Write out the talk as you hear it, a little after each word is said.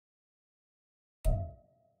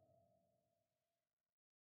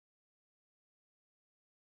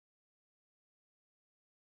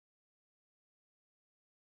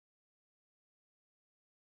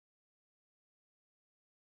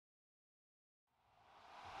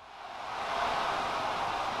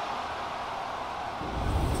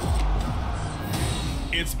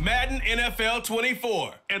It's Madden NFL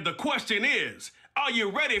 24, and the question is, are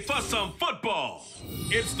you ready for some football?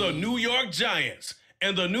 It's the New York Giants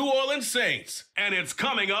and the New Orleans Saints, and it's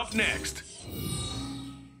coming up next.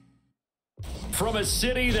 From a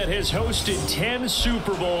city that has hosted 10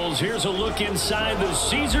 Super Bowls, here's a look inside the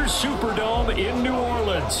Caesars Superdome in New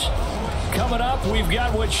Orleans. Coming up, we've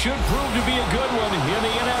got what should prove to be a good one in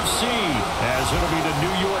the NFC, as it'll be the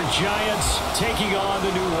New York Giants taking on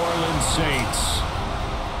the New Orleans Saints.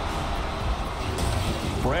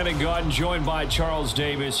 Brandon Gaudin joined by Charles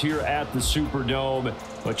Davis here at the Superdome.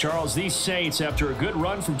 But Charles, these Saints, after a good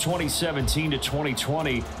run from 2017 to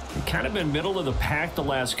 2020, have kind of been middle of the pack the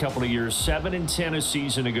last couple of years, 7-10 a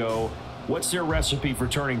season ago. What's their recipe for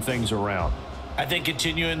turning things around? I think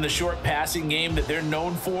continuing the short passing game that they're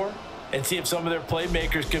known for, and see if some of their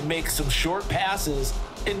playmakers can make some short passes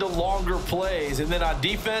into longer plays. And then on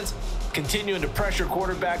defense, continuing to pressure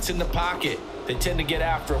quarterbacks in the pocket. They tend to get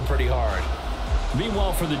after them pretty hard.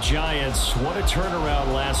 Meanwhile, for the Giants, what a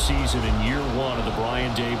turnaround last season in year one of the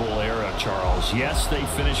Brian Daboll era, Charles. Yes, they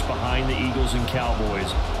finished behind the Eagles and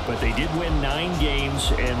Cowboys, but they did win 9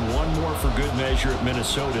 games and one more for good measure at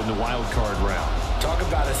Minnesota in the wild card round. Talk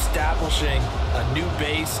about establishing a new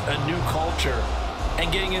base, a new culture,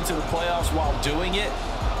 and getting into the playoffs while doing it.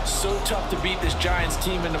 So tough to beat this Giants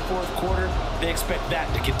team in the fourth quarter. They expect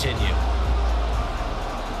that to continue.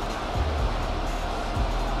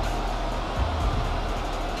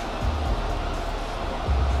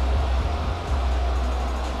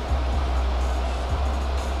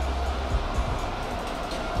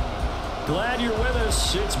 Glad you're with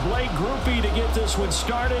us. It's Blake Groupie to get this one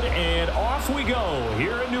started, and off we go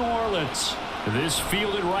here in New Orleans. This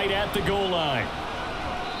fielded right at the goal line.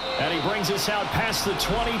 And he brings us out past the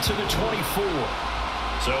 20 to the 24.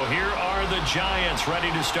 So here are the Giants ready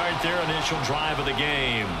to start their initial drive of the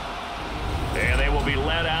game. And they will be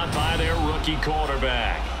led out by their rookie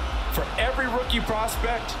quarterback. For every rookie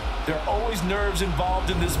prospect, there are always nerves involved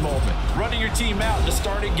in this moment. Running your team out to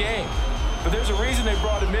start a game. But there's a reason they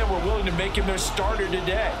brought him in. We're willing to make him their starter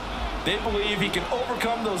today. They believe he can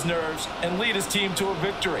overcome those nerves and lead his team to a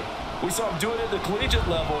victory. We saw him do it at the collegiate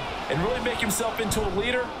level and really make himself into a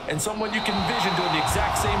leader and someone you can envision doing the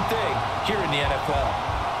exact same thing here in the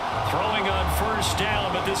NFL. Throwing on first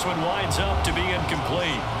down, but this one winds up to be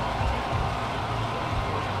incomplete.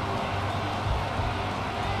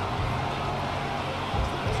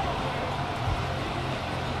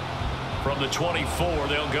 From the 24,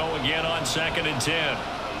 they'll go again on 2nd and 10.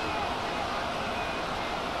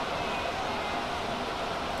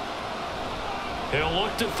 He'll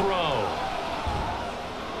look to throw.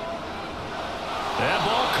 That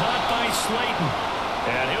ball caught by Slayton.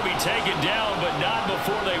 And he'll be taken down, but not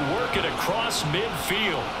before they work it across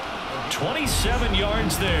midfield. 27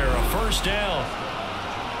 yards there, a first down.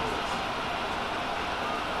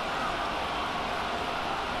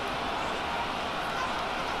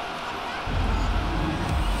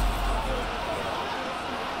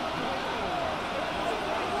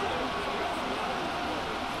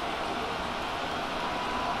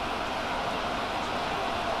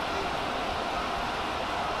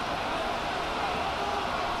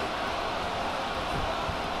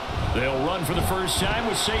 They'll run for the first time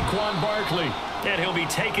with Saquon Barkley. And he'll be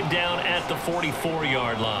taken down at the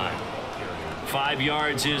 44-yard line. 5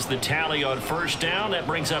 yards is the tally on first down. That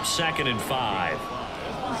brings up 2nd and 5.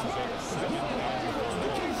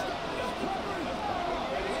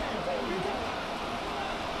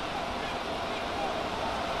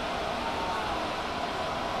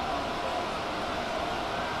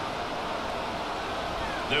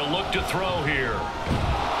 They'll look to throw here.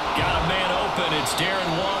 Got a man open. It's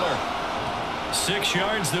Darren Waller. 6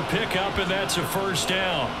 yards the pickup, and that's a first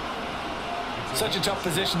down. Such a tough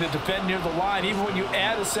position to defend near the line, even when you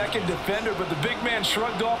add a second defender, but the big man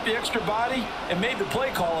shrugged off the extra body and made the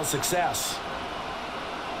play call a success.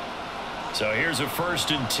 So here's a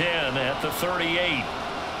 1st and 10 at the 38.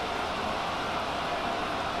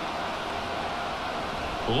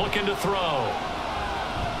 Looking to throw.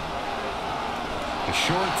 A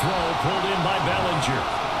short throw pulled in by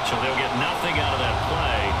Bellinger. So they'll get nothing out of that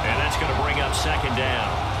play, and that's going to bring up 2nd down.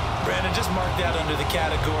 Brandon, just mark that under the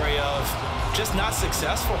category of just not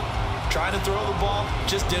successful. Trying to throw the ball,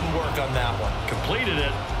 just didn't work on that one. Completed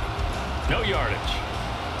it. No yardage.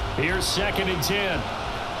 Here's 2nd and 10.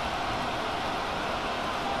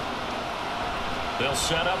 They'll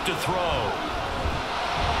set up to throw.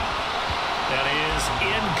 That is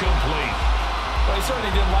incomplete. Well, he certainly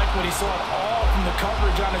didn't like what he saw at all from the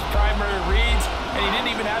coverage on his primary reads, and he didn't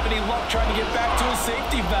even have any luck trying to get back to his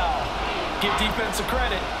safety valve. Give defense a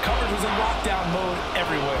credit. Coverage was in lockdown mode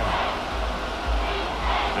everywhere.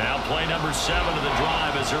 Now play number 7 of the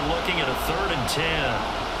drive as they're looking at a 3rd and 10.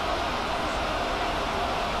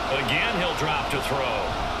 Again, he'll drop to throw.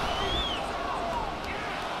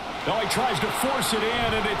 Oh, he tries to force it in,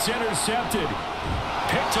 and it's intercepted.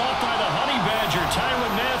 Picked off by the Honey Badger,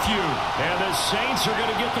 Tyrann Mathieu. And the Saints are going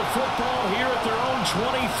to get the football here at their own 23.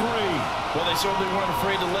 Well, they certainly weren't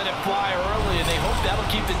afraid to let it fly early, and they hope that'll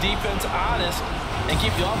keep the defense honest and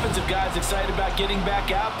keep the offensive guys excited about getting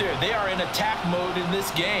back out there. They are in attack mode in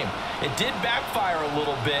this game. It did backfire a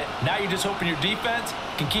little bit. Now you're just hoping your defense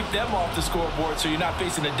can keep them off the scoreboard so you're not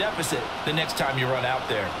facing a deficit the next time you run out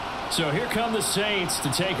there. So here come the Saints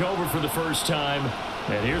to take over for the first time.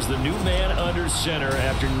 And here's the new man under center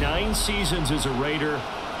after 9 seasons as a Raider.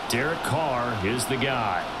 Derek Carr is the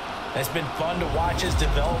guy. It's been fun to watch his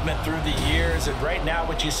development through the years. And right now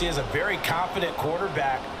what you see is a very confident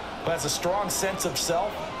quarterback who has a strong sense of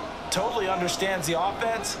self, totally understands the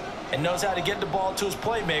offense, and knows how to get the ball to his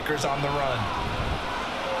playmakers on the run.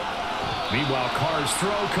 Meanwhile, Carr's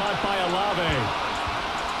throw caught by Olave.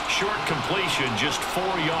 Short completion, just 4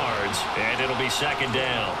 yards, and it'll be 2nd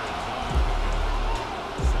down.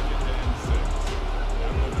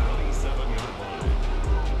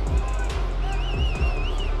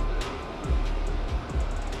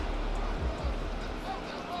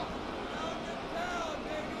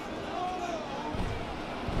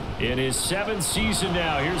 In his 7th season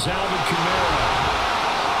now, here's Alvin Kamara.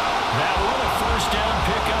 That one a first down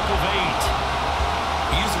pickup of 8.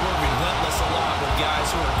 We use the word relentless a lot with guys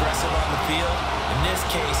who are aggressive on the field. In this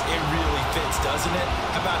case, it really fits, doesn't it?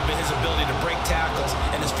 How about his ability to break tackles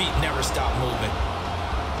and his feet never stop moving?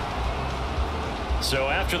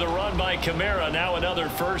 So after the run by Kamara, now another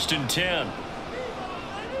 1st and 10.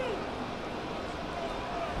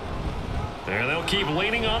 And they'll keep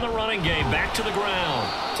leaning on the running game. Back to the ground.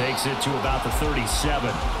 Takes it to about the 37.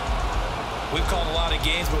 We've called a lot of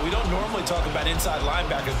games, but we don't normally talk about inside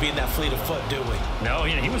linebackers being that fleet of foot, do we? No,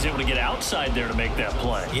 he was able to get outside there to make that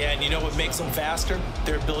play. Yeah, and you know what makes them faster?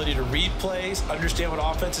 Their ability to read plays, understand what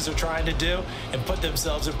offenses are trying to do, and put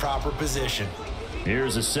themselves in proper position.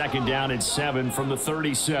 Here's a 2nd down and 7 from the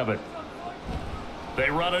 37. They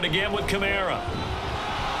run it again with Kamara.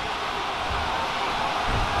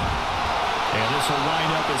 And this will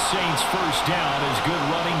line up a Saints first down as good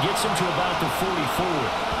running gets him to about the 44.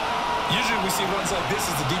 Usually we see runs like this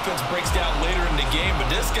as the defense breaks down later in the game, but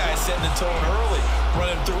this guy is setting the tone early,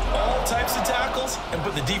 running through all types of tackles and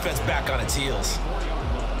put the defense back on its heels.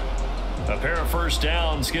 A pair of first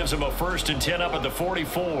downs gives him a 1st and 10 up at the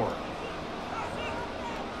 44.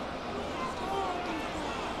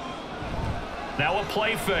 Now a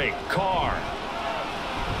play fake. Carr.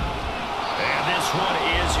 And this one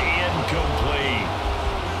is incomplete.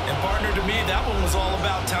 And partner, to me, that one was all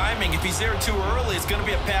about timing. If he's there too early, it's going to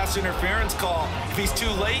be a pass interference call. If he's too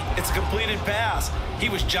late, it's a completed pass. He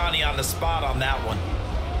was Johnny on the spot on that one.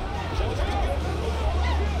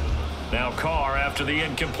 Now Carr, after the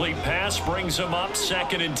incomplete pass, brings him up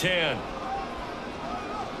 2nd and 10.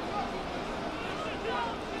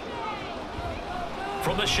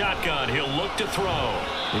 From the shotgun, he'll look to throw.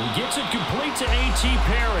 He gets it complete to A.T.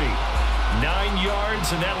 Perry. 9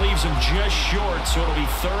 yards, and that leaves him just short, so it'll be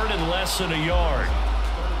 3rd and less than a yard.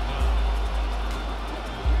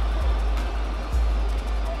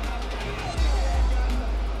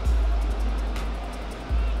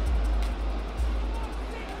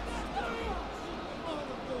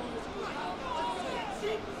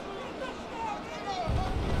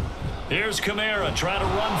 Here's Kamara trying to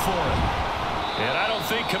run for it. And I don't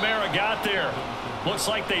think Kamara got there. Looks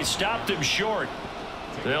like they stopped him short.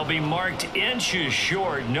 They'll be marked inches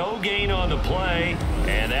short. No gain on the play,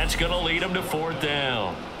 and that's going to lead them to 4th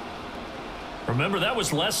down. Remember, that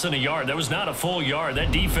was less than a yard. That was not a full yard.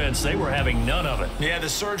 That defense, they were having none of it. Yeah, the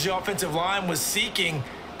surge the offensive line was seeking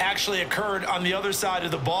actually occurred on the other side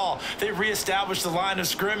of the ball. They reestablished the line of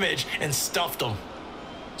scrimmage and stuffed them.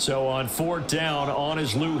 So on 4th down, on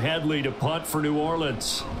is Lou Hedley to punt for New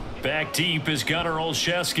Orleans. Back deep is Gunnar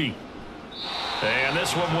Olszewski. And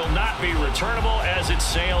this one will not be returnable as it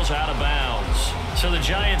sails out of bounds. So the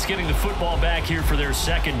Giants getting the football back here for their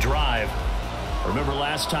 2nd drive. Remember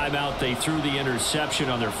last time out they threw the interception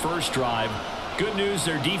on their first drive. Good news,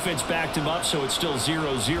 their defense backed them up, so it's still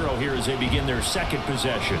 0-0 here as they begin their 2nd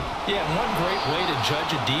possession. Yeah, and one great way to judge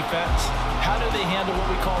a defense, how do they handle what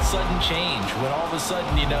we call sudden change? When all of a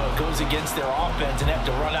sudden, you know, it goes against their offense and they have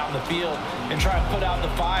to run out in the field and try and put out the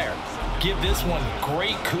fire. Give this one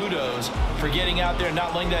great kudos for getting out there and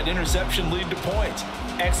not letting that interception lead to points.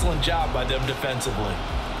 Excellent job by them defensively.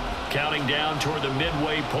 Counting down toward the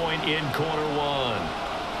midway point in quarter 1.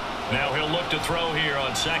 Now he'll look to throw here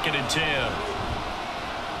on 2nd and 10.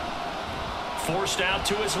 forced out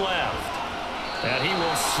to his left. And he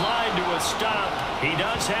will slide to a stop. He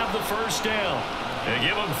does have the first down. They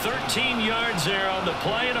give him 13 yards there on the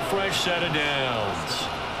play and a fresh set of downs.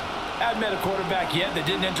 I haven't met a quarterback yet that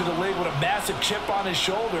didn't enter the league with a massive chip on his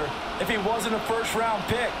shoulder if he wasn't a first-round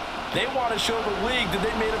pick. They want to show the league that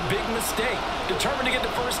they made a big mistake. Determined to get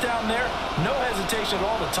the first down there, no hesitation at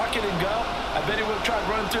all to tuck it and go. I bet he would have tried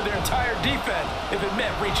running through their entire defense if it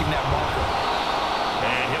meant reaching that marker.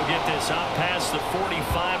 And he'll get this up past the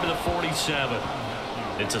 45 to the 47.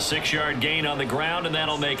 It's a 6-yard gain on the ground, and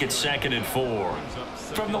that'll make it 2nd and 4.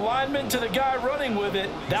 From the lineman to the guy running with it,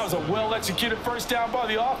 that was a well-executed first down by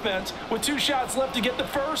the offense. With 2 shots left to get the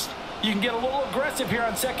first, you can get a little aggressive here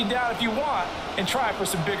on 2nd down if you want and try for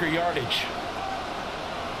some bigger yardage.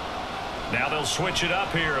 Now they'll switch it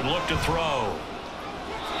up here and look to throw.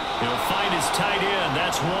 He'll find his tight end.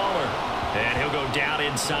 That's Waller. And he'll go down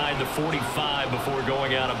inside the 45 before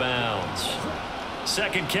going out of bounds.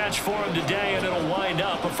 2nd catch for him today, and it'll wind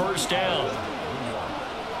up a first down.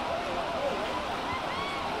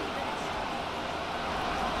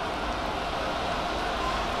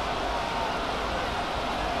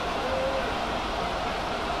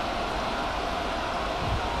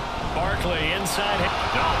 Barkley inside.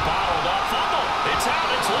 No, bottled up. Fumble. It's out.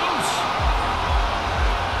 It's loose.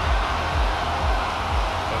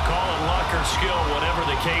 A call it luck or skill, whatever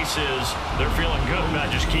the case is, they're feeling good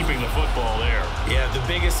about just keeping the football there. Yeah, the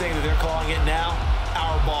biggest thing that they're calling it now,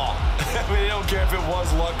 our ball. I mean, they don't care if it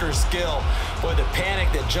was luck or skill. Boy, the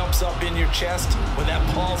panic that jumps up in your chest when that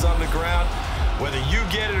ball's on the ground, whether you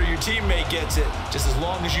get it or your teammate gets it, just as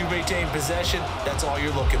long as you maintain possession, that's all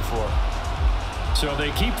you're looking for. So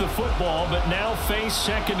they keep the football, but now face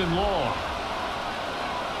 2nd and long.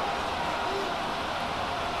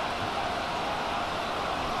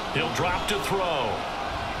 He'll drop to throw.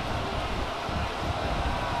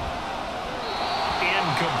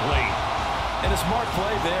 Incomplete. And a smart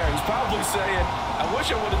play there. He's probably saying, I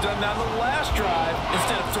wish I would have done that on the last drive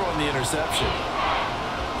instead of throwing the interception.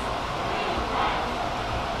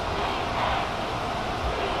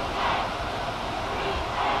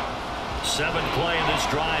 Seventh play in this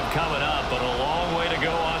drive coming up, but a long way to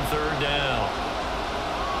go on 3rd down.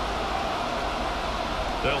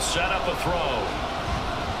 They'll set up a throw.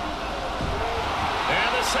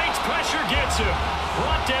 And the Saints pressure gets him.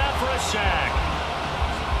 Brought down for a sack.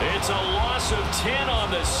 It's a loss of 10 on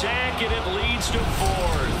the sack, and it leads to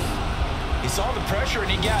 4th. He saw the pressure and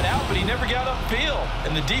he got out, but he never got upfield.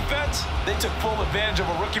 And the defense, they took full advantage of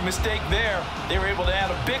a rookie mistake there. They were able to add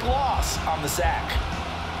a big loss on the sack.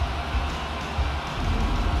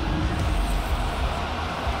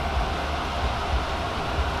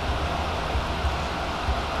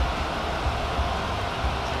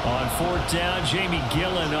 On 4th down, Jamie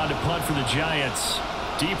Gillen on to punt for the Giants.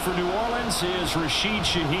 Deep for New Orleans is Rashid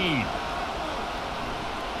Shaheed.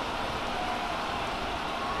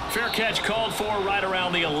 Fair catch called for right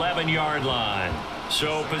around the 11-yard line.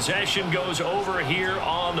 So possession goes over here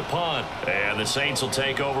on the punt. And the Saints will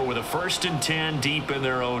take over with a 1st and 10 deep in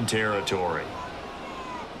their own territory.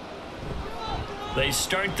 They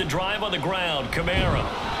start the drive on the ground. Kamara.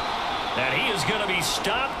 And he is going to be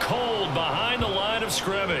stopped cold behind the line of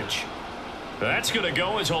scrimmage. That's going to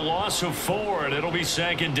go as a loss of 4, and it'll be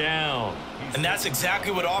 2nd down. And that's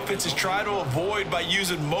exactly what offenses try to avoid by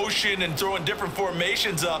using motion and throwing different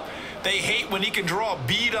formations up. They hate when he can draw a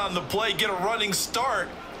bead on the play, get a running start,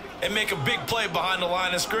 and make a big play behind the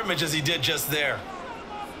line of scrimmage as he did just there.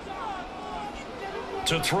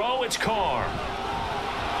 To throw, it's Carr.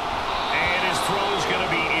 And his throw is going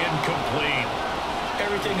to be incomplete.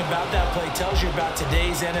 Everything about that play tells you about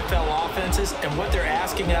today's NFL offenses and what they're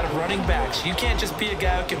asking out of running backs. You can't just be a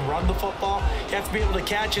guy who can run the football. You have to be able to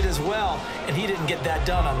catch it as well, and he didn't get that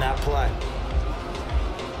done on that play.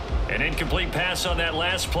 An incomplete pass on that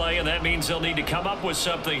last play, and that means they'll need to come up with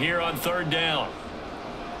something here on 3rd down.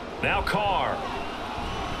 Now Carr.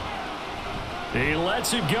 He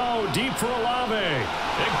lets it go deep for Olave.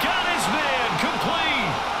 It got his man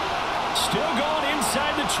complete. Still going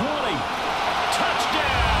inside the 20.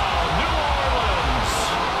 Touchdown, New Orleans.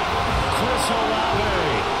 Chris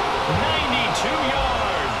Olave, 92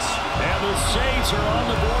 yards. And the Saints are on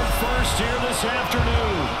the board first here this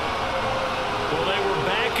afternoon. Well, they were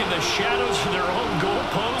back in the shadows of their own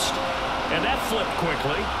goalpost, and that flipped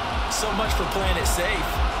quickly. So much for playing it safe.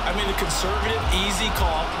 I mean, the conservative, easy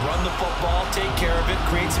call, run the football, take care of it,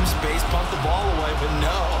 create some space, punt the ball away, but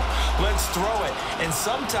no, let's throw it. And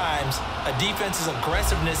sometimes a defense's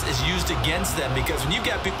aggressiveness is used against them because when you've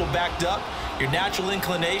got people backed up, your natural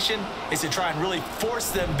inclination is to try and really force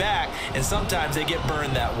them back, and sometimes they get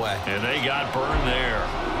burned that way. And they got burned there.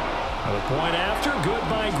 The point after, good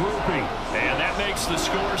by Groupie. And that makes the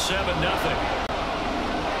score 7-0.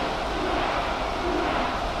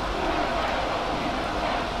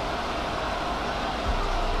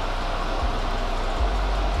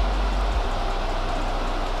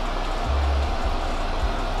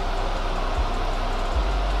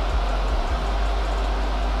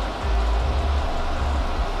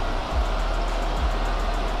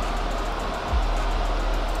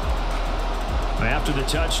 After the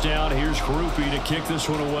touchdown, here's Groupie to kick this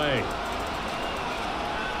one away.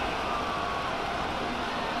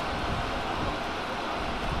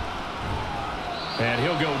 And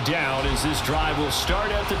he'll go down as this drive will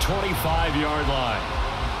start at the 25-yard line.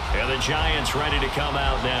 And the Giants ready to come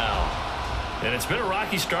out now. And it's been a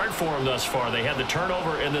rocky start for them thus far. They had the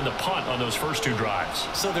turnover and then the punt on those first two drives.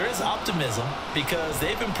 So there is optimism because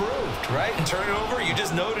they've improved, right? And turnover, you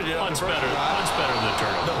just noted it. Punt's better. Punt's better than the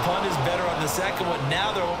turnover. The punt is better on the second one.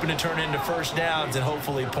 Now they're hoping to turn into first downs and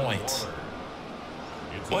hopefully points.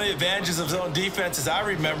 One of the advantages of zone defense, as I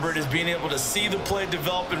remember it, is being able to see the play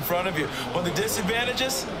develop in front of you. One of the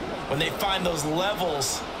disadvantages, when they find those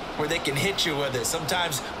levels where they can hit you with it,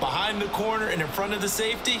 sometimes behind the corner and in front of the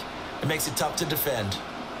safety, it makes it tough to defend.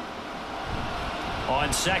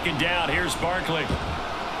 On second down, here's Barkley.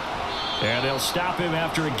 And they'll stop him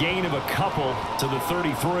after a gain of a couple to the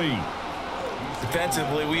 33.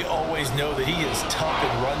 Defensively, we always know that he is tough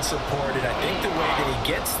and run support, and I think the way that he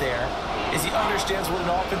gets there is he understands what an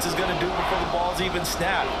offense is going to do before the ball's even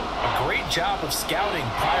snapped. A great job of scouting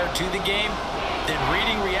prior to the game, then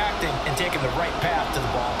reading, reacting, and taking the right path to the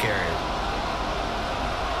ball carrier.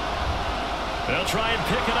 They'll try and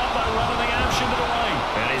pick it up by running the option to the right.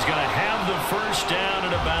 And he's going to have the first down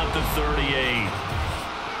at about the 38.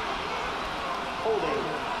 Holding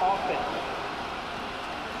offense.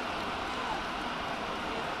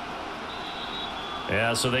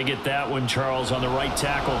 Yeah, so they get that one, Charles, on the right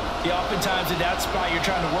tackle. Yeah, oftentimes in that spot, you're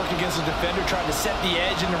trying to work against a defender, trying to set the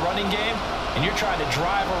edge in the running game, and you're trying to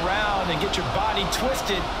drive around and get your body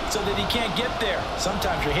twisted so that he can't get there.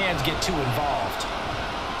 Sometimes your hands get too involved.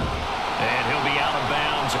 And he'll be out of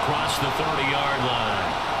bounds across the 30-yard line.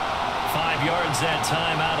 5 yards that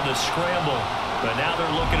time out of the scramble. But now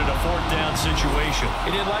they're looking at a fourth down situation.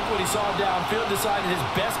 He didn't like what he saw downfield, decided his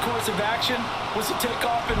best course of action was to take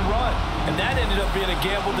off and run. And that ended up being a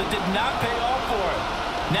gamble that did not pay off for him.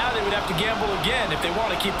 Now they would have to gamble again if they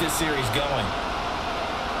want to keep this series going.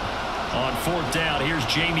 On fourth down, here's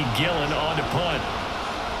Jamie Gillen on to punt.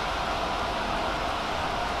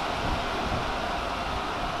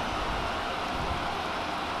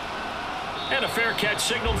 And a fair catch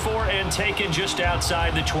signaled for and taken just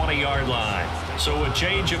outside the 20-yard line. So a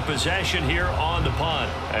change of possession here on the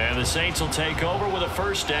punt. And the Saints will take over with a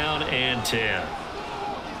first down and 10.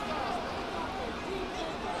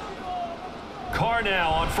 Carr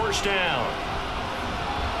now on first down.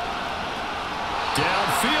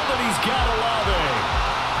 Downfield, and he's got Olave.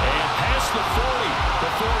 And past the 40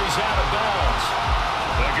 before he's out of bounds.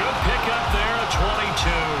 A good pickup there at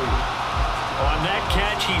 22. On that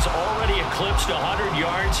catch, he's already eclipsed 100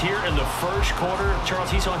 yards here in the first quarter.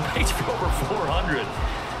 Charles, he's on pace for over 400.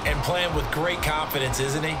 And playing with great confidence,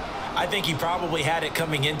 isn't he? I think he probably had it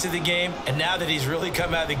coming into the game, and now that he's really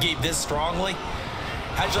come out of the gate this strongly,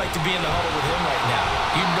 how'd you like to be in the huddle with him right now?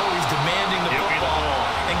 You know he's demanding the football.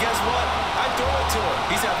 And guess what? I throw it to him.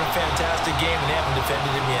 He's having a fantastic game, and they haven't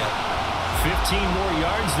defended him yet. 15 more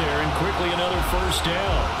yards there and quickly another first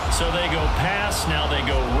down. So they go pass, now they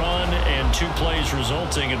go run, and 2 plays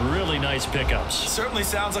resulting in really nice pickups. Certainly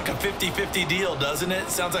sounds like a 50-50 deal, doesn't it?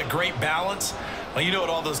 Sounds like great balance. Well, you know what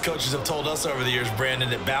all those coaches have told us over the years, Brandon,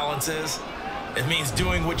 that balance is? It means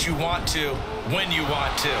doing what you want to when you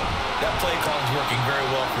want to. That play call is working very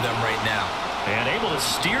well for them right now. And able to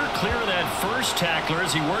steer clear of that first tackler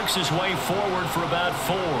as he works his way forward for about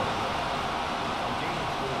 4.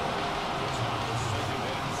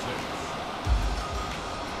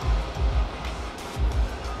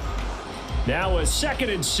 Now a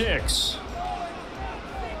 2nd and 6.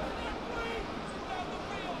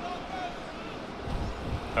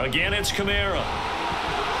 Again, it's Kamara.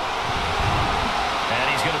 And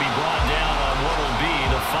he's going to be brought down on what will be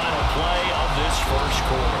the final play of this first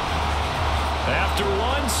quarter. After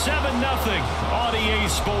one, 7-0 on EA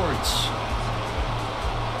Sports.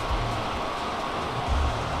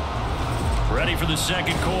 Ready for the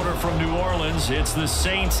second quarter from New Orleans. It's the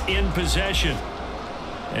Saints in possession,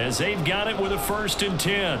 as they've got it with a 1st and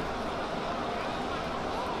 10.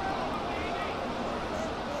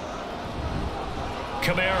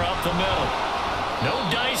 Kamara up the middle. No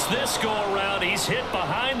dice this go-around. He's hit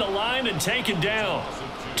behind the line and taken down.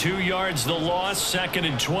 2 yards the loss, 2nd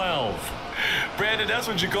and 12. Brandon, that's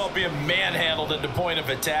what you call being manhandled at the point of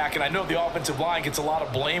attack, and I know the offensive line gets a lot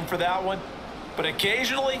of blame for that one, but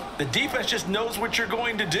occasionally the defense just knows what you're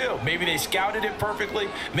going to do. Maybe they scouted it perfectly,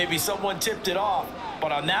 maybe someone tipped it off,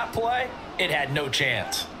 but on that play, it had no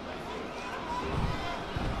chance.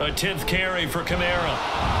 A 10th carry for Kamara.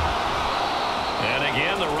 And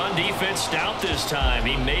again, the run defense stout this time.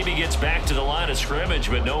 He maybe gets back to the line of scrimmage,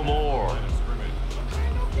 but no more.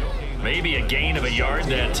 Maybe a gain of a yard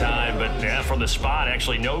that time, but yeah, from the spot,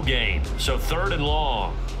 actually no gain. So 3rd and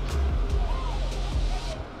long.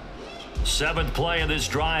 7th play of this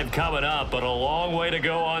drive coming up, but a long way to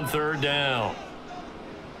go on 3rd down.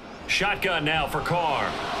 Shotgun now for Carr.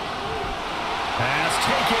 Pass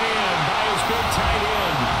taken in by his big tight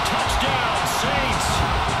end. Touchdown, Saints.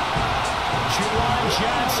 Juwan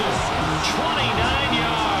Johnson, 29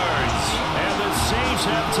 yards. And the Saints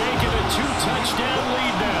have taken a 2-touchdown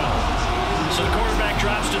lead now. So the quarterback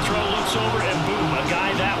drops to throw, looks over, and boom, a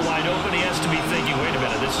guy that wide open, he has to be thinking, wait a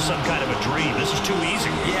minute, this is some kind of a dream. This is too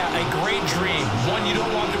easy. Yeah, a great dream. One you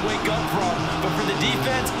don't want to wake up from. But for the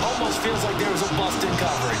defense, almost feels like there was a bust in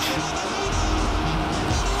coverage.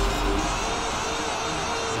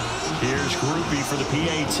 Here's Groupie for the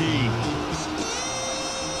PAT.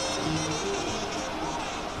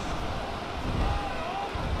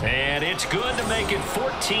 And it's good to make it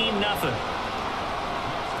 14-0.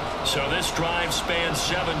 So this drive spans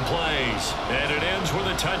 7 plays, and it ends with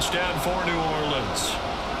a touchdown for New Orleans.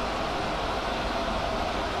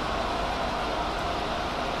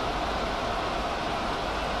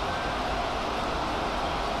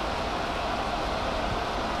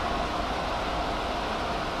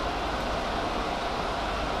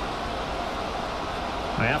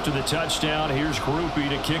 After the touchdown, here's Groupie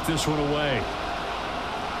to kick this one away.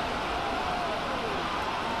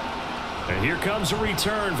 And here comes a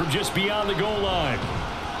return from just beyond the goal line.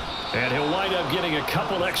 And he'll wind up getting a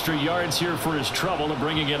couple extra yards here for his trouble and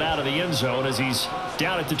bringing it out of the end zone as he's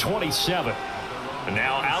down at the 27. And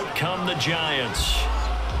now out come the Giants.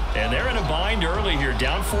 And they're in a bind early here,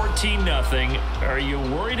 down 14-0. Are you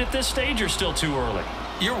worried at this stage or still too early?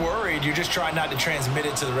 You're worried. You're just trying not to transmit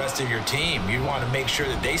it to the rest of your team. You want to make sure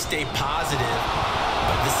that they stay positive.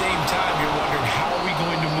 But at the same time, you're wondering, how are we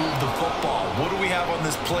going to move the football? What do we have on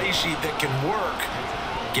this play sheet that can work?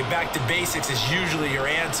 Get back to basics is usually your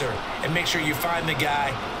answer. And make sure you find the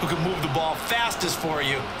guy who can move the ball fastest for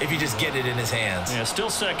you if you just get it in his hands. Yeah,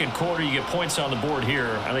 still second quarter. You get points on the board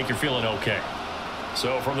here. I think you're feeling okay.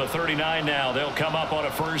 So from the 39 now, they'll come up on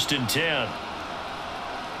a 1st and 10.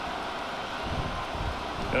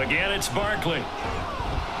 Again, it's Barkley.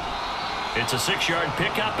 It's a 6-yard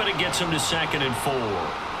pickup, and it gets him to 2nd and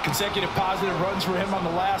 4. Consecutive positive runs for him on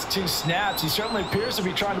the last 2 snaps. He certainly appears to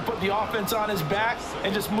be trying to put the offense on his back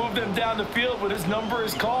and just move them down the field when his number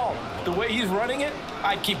is called. The way he's running it,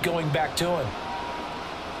 I keep going back to him.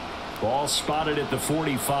 Ball spotted at the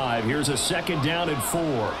 45. Here's a 2nd down and 4.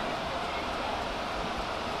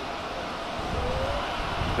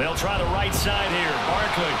 They'll try the right side here.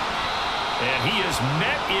 Barkley. And he is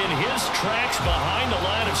met in his tracks behind the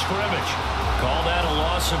line of scrimmage. Call that a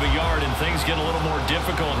loss of a yard, and things get a little more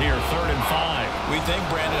difficult here, 3rd and 5. We think,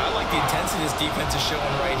 Brandon, I like the intensity this defense is showing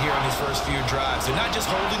right here in these first few drives. They're not just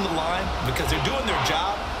holding the line because they're doing their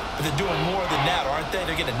job, but they're doing more than that, aren't they?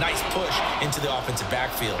 They're getting a nice push into the offensive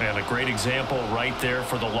backfield. And a great example right there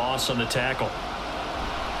for the loss on the tackle.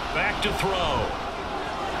 Back to throw.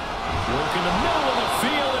 Work in the middle of the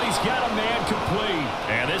field, and he's got a man complete.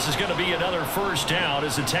 And this is going to be another 1st down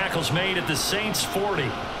as the tackle's made at the Saints' 40.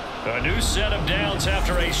 A new set of downs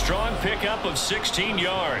after a strong pickup of 16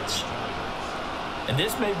 yards. And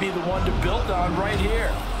this may be the one to build on right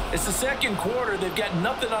here. It's the 2nd quarter. They've got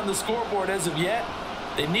nothing on the scoreboard as of yet.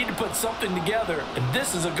 They need to put something together, and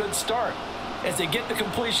this is a good start as they get the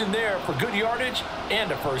completion there for good yardage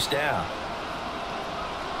and a 1st down.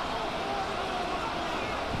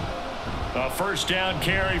 A 1st down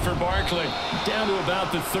carry for Barkley. Down to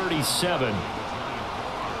about the 37.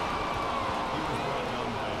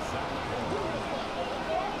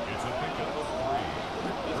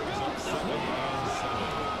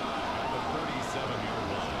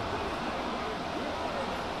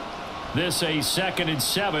 This a 2nd and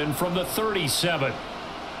 7 from the 37.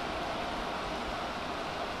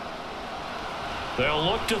 They'll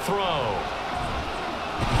look to throw.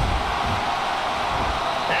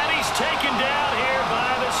 And he's taken down here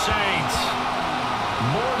by the Saints.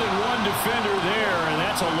 More than one defender there, and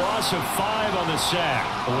that's a loss of 5 on the sack.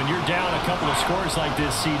 But when you're down a couple of scores like this,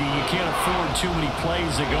 CD, you can't afford too many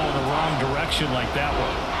plays that go in the wrong direction like that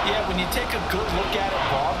one. Yeah, when you take a good look at it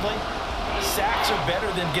broadly, sacks are better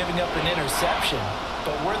than giving up an interception.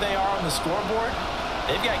 But where they are on the scoreboard,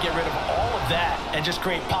 they've got to get rid of all of that and just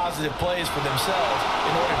create positive plays for themselves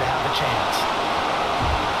in order to have a chance.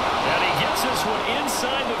 And he gets this one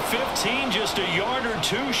inside the 15, just a yard or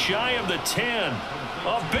two shy of the 10.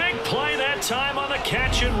 A big play that time on the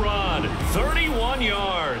catch and run. 31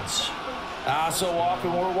 yards. So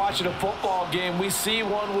often when we're watching a football game, we see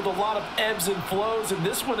one with a lot of ebbs and flows, and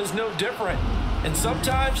this one is no different. And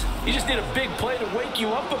sometimes you just need a big play to wake you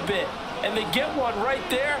up a bit. And they get one right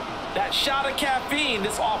there. That shot of caffeine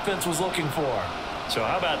this offense was looking for. So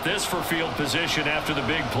how about this for field position after the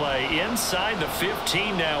big play? Inside the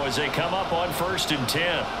 15 now as they come up on 1st and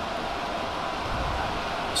 10.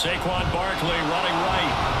 Saquon Barkley running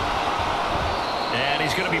right. And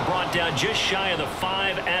he's going to be brought down just shy of the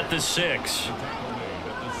 5 at the 6.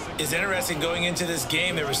 It's interesting going into this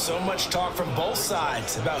game. There was so much talk from both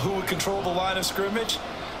sides about who would control the line of scrimmage.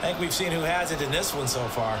 I think we've seen who has it in this one so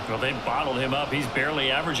far. Well, they bottled him up. He's barely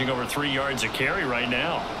averaging over 3 yards a carry right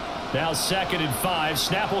now. Now 2nd and 5.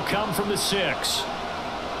 Snap will come from the 6.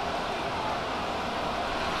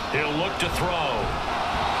 He'll look to throw.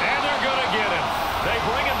 And they're going to get him. They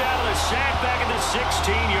bring him down to the sack back at the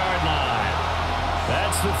 16-yard line.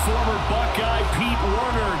 That's the former Buckeye Pete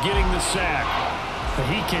Werner getting the sack. But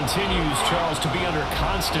he continues, Charles, to be under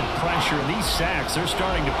constant pressure. And these sacks, they're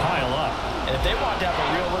starting to pile up. And if they want to have a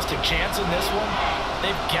realistic chance in this one,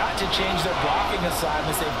 they've got to change their blocking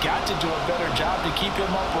assignments. They've got to do a better job to keep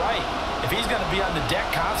him upright. If he's going to be on the deck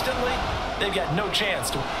constantly, they've got no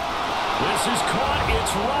chance to. This is caught.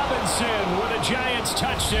 It's Robinson with a Giants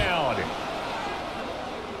touchdown.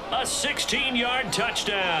 A 16-yard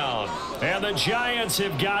touchdown. And the Giants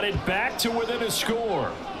have got it back to within a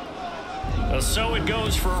score. So it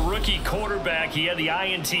goes for a rookie quarterback. He had the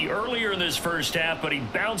INT earlier in this first half, but he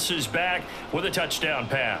bounces back with a touchdown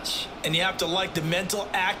pass. And you have to like the mental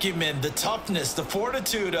acumen, the toughness, the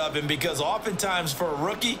fortitude of him, because oftentimes for a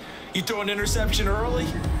rookie, you throw an interception early,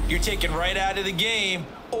 you're taken right out of the game,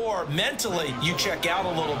 or mentally you check out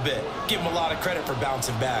a little bit. Give him a lot of credit for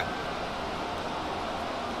bouncing back.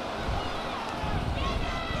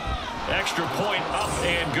 Extra point up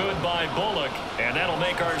and good by Bullock, and that'll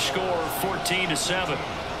make our score 14-7.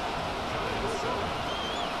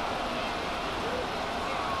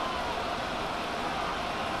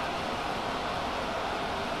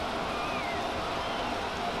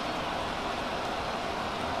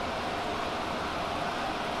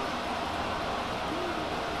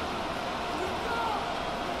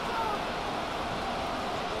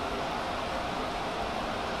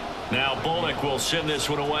 Now Bullock will send this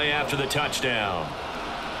one away after the touchdown.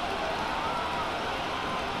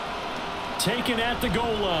 Taken at the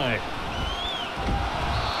goal line.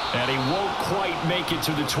 And he won't quite make it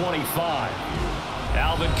to the 25.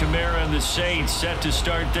 Alvin Kamara and the Saints set to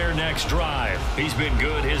start their next drive. He's been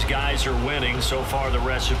good. His guys are winning. So far the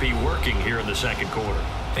recipe working here in the second quarter.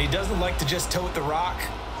 And he doesn't like to just tote the rock.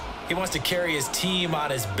 He wants to carry his team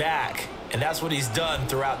on his back. And that's what he's done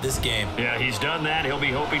throughout this game. Yeah, he's done that. He'll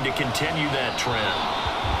be hoping to continue that trend.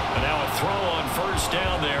 And now a throw on first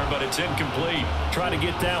down there, but it's incomplete. Trying to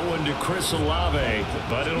get that one to Chris Olave,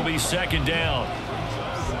 but it'll be second down.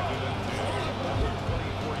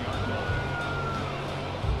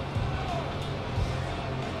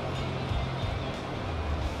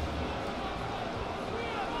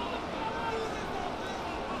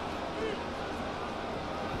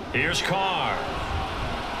 Here's Carr.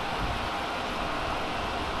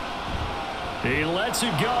 He lets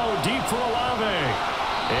it go deep for Olave.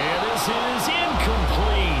 And this is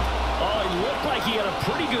incomplete. Oh, it looked like he had a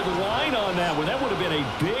pretty good line on that one. That would have been a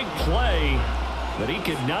big play, but he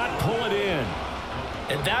could not pull it in.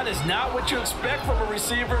 And that is not what you expect from a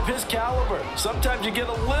receiver of his caliber. Sometimes you get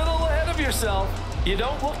a little ahead of yourself. You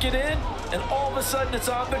don't look it in, and all of a sudden it's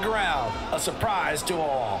on the ground. A surprise to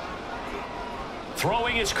all.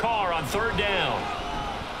 Throwing his Carr on third down.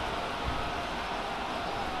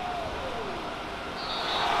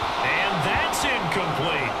 That's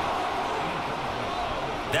incomplete.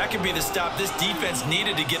 That could be the stop this defense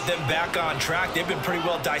needed to get them back on track. They've been pretty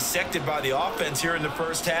well dissected by the offense here in the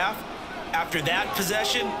first half. After that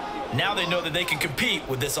possession, now they know that they can compete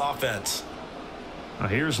with this offense.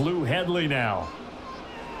 Here's Lou Hedley now.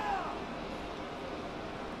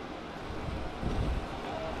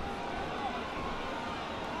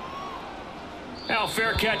 Now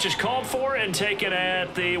fair catch is called for and taken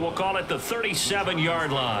at the, we'll call it the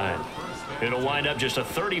 37-yard line. It'll wind up just a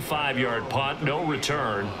 35-yard punt, no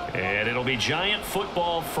return, and it'll be Giant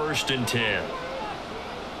football 1st and 10.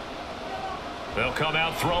 They'll come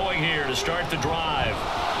out throwing here to start the drive.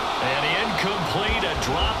 And incomplete, a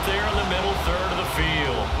drop there in the middle third of the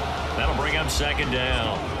field. That'll bring up 2nd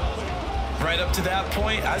down. Right up to that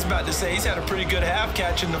point, I was about to say he's had a pretty good half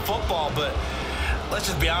catching the football, but let's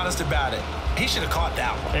just be honest about it. He should have caught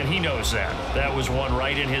that one. And he knows that. That was one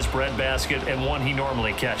right in his breadbasket and one he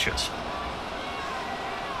normally catches.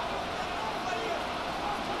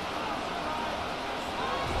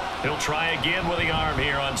 He'll try again with the arm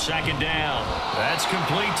here on 2nd down. That's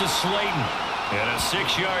complete to Slayton. And a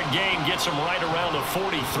 6-yard gain gets him right around the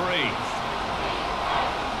 43.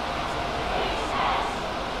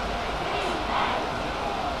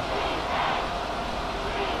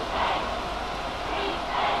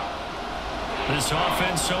 This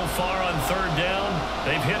offense so far on 3rd down,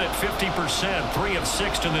 they've hit it 50%, 3 of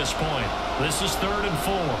 6 to this point. This is 3rd and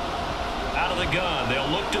 4. Out of the gun, they'll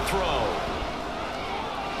look to throw.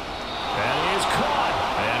 And he is caught.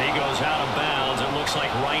 And he goes out of bounds. It looks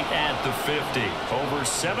like right at the 50. Over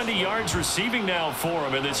 70 yards receiving now for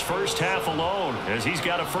him in this first half alone, as he's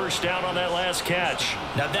got a 1st down on that last catch.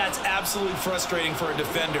 Now that's absolutely frustrating for a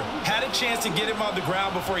defender. Had a chance to get him on the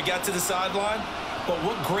ground before he got to the sideline. But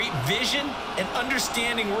what great vision and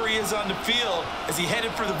understanding where he is on the field as he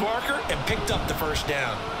headed for the marker and picked up the 1st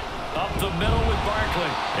down. Up the middle with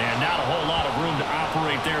Barkley. And not a whole lot of room to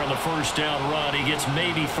operate there on the 1st down run. He gets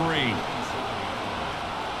maybe 3.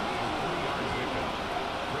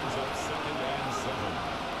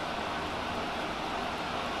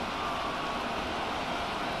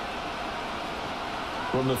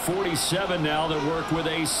 From the 47 now, they work with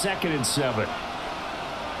a 2nd and 7.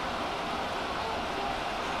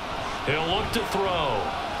 He'll look to throw.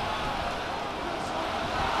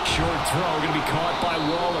 Short throw going to be caught by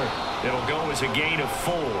Waller. It'll go as a gain of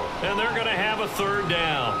 4. And they're going to have a 3rd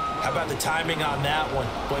down. How about the timing on that one?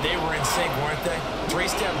 Boy, they were in sync, weren't they?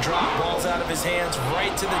 3-step drop, balls out of his hands,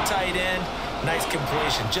 right to the tight end. Nice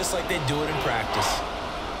completion, just like they do it in practice.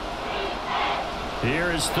 Here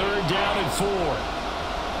is 3rd down and 4.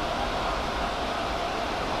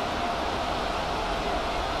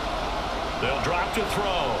 They'll drop to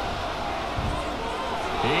throw.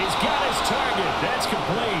 He's got his target. That's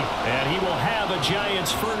complete. And he will have a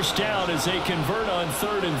Giants 1st down as they convert on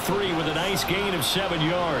 3rd and 3 with a nice gain of 7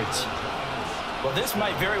 yards. Well, this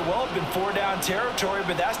might very well have been 4-down territory,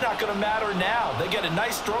 but that's not going to matter now. They get a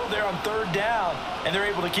nice throw there on 3rd down, and they're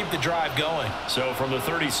able to keep the drive going. So from the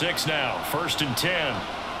 36 now, 1st and 10.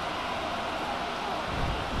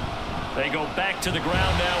 They go back to the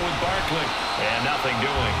ground now with Barkley. And nothing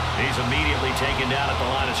doing. He's immediately taken down at the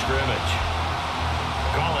line of scrimmage.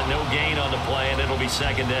 Call it no gain on the play, and it'll be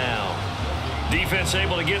 2nd down. Defense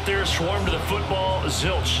able to get there, swarm to the football.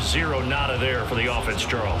 Zilch, 0 nada there for the offense,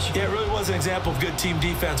 Charles. Yeah, it really was an example of good team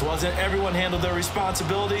defense, wasn't it? Everyone handled their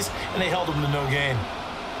responsibilities, and they held them to no gain.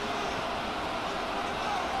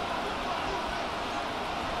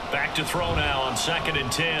 Back to throw now on 2nd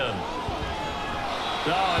and 10.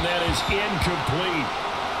 Oh, and that is incomplete.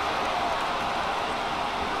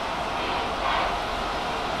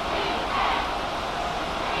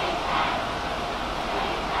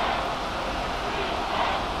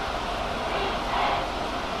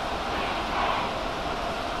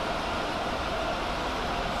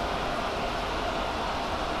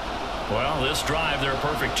 Well, this drive, they're a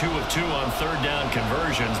perfect 2 of 2 on 3rd down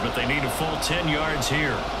conversions, but they need a full 10 yards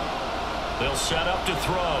here. They'll set up to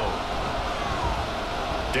throw.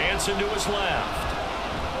 Dancing to his left.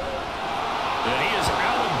 And he is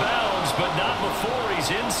out of bounds, but not before he's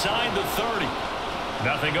inside the 30.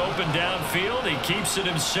 Nothing open downfield. He keeps it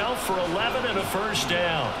himself for 11 and a 1st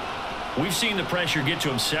down. We've seen the pressure get to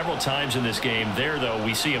him several times in this game. There, though,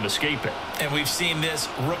 we see him escape it. And we've seen this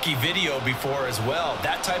rookie video before as well.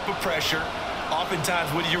 That type of pressure,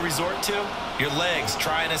 oftentimes, what do you resort to? Your legs,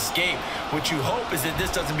 try and escape. What you hope is that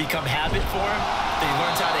this doesn't become habit for him, that he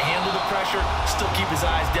learns how to handle the pressure, still keep his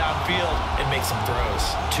eyes downfield, and make some throws.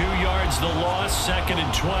 2 yards the loss, 2nd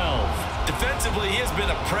and 12. Defensively, he has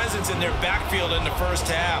been a presence in their backfield in the first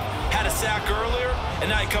half. Had a sack earlier,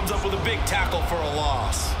 and now he comes up with a big tackle for a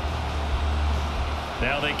loss.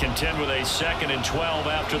 Now they contend with a 2nd and 12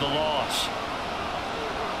 after the loss.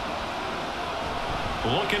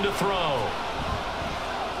 Looking to throw.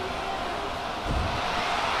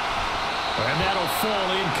 And that'll fall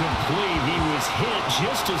incomplete. He was hit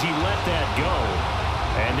just as he let that go.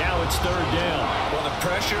 And now it's 3rd down. Well, the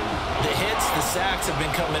pressure, the hits, the sacks have been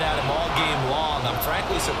coming at him all game long. I'm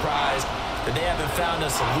frankly surprised that they haven't found a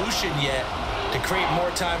solution yet to create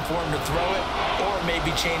more time for him to throw it or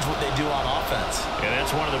maybe change what they do on offense. And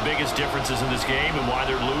that's one of the biggest differences in this game and why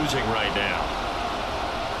they're losing right now.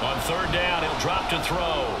 On third down, he'll drop to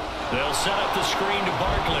throw. They'll set up the screen to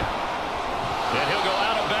Barkley. And he'll go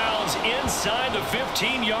out of bounds inside the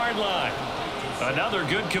 15-yard line. Another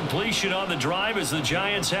good completion on the drive as the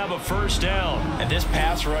Giants have a first down. And this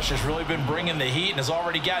pass rush has really been bringing the heat and has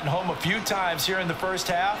already gotten home a few times here in the first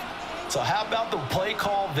half. So how about the play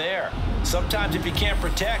call there? Sometimes if you can't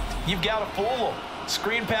protect, you've got to fool them.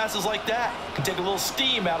 Screen passes like that can take a little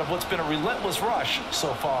steam out of what's been a relentless rush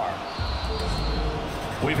so far.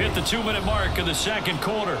 We've hit the 2-minute mark of the second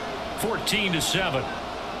quarter, 14-7.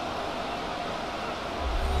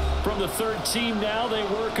 From the 13 now, they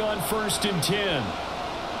work on 1st and 10.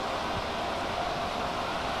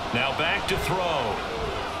 Now back to throw.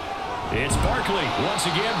 It's Barkley once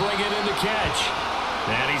again bringing in the catch.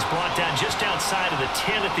 And he's brought down just outside of the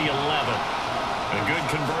 10 at the 11. A good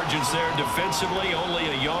convergence there defensively, only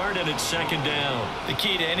a yard, and it's second down. The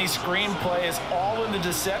key to any screen play is all in the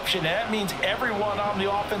deception. That means everyone on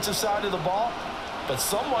the offensive side of the ball. But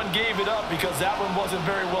someone gave it up because that one wasn't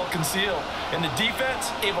very well concealed. And the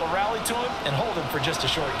defense able to rally to him and hold him for just a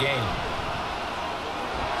short gain.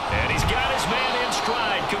 And he's got his man in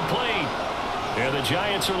stride, complete. And the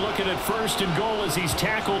Giants are looking at 1st and goal as he's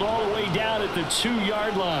tackled all the way down at the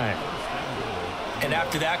 2-yard line. And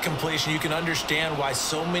after that completion, you can understand why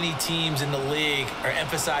so many teams in the league are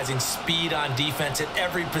emphasizing speed on defense at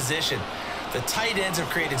every position. The tight ends have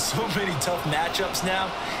created so many tough matchups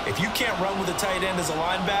now. If you can't run with a tight end as a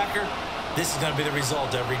linebacker, this is going to be the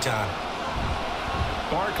result every time.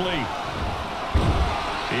 Barkley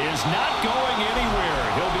is not going anywhere.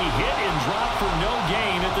 He'll be hit and dropped for no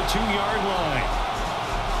gain at the 2-yard line.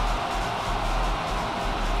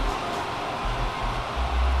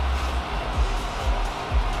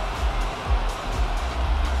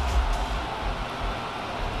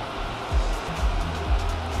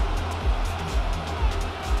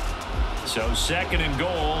 So 2nd and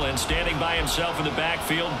goal, and standing by himself in the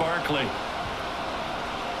backfield, Barkley.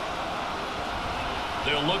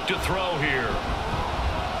 They'll look to throw here.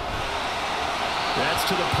 That's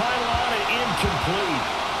to the pylon and incomplete.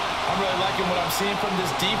 I'm really liking what I'm seeing from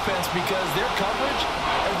this defense because their coverage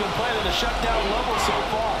has been playing at a shutdown level so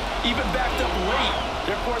far. Even backed up late,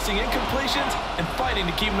 they're forcing incompletions and fighting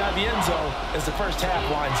to keep them out of the end zone as the first half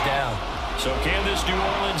winds down. So can this New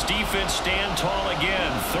Orleans defense stand tall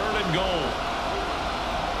again? 3rd and goal.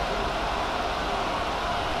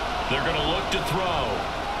 They're going to look to throw.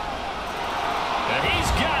 And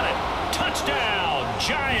he's got it. Touchdown,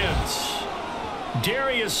 Giants.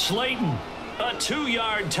 Darius Slayton, a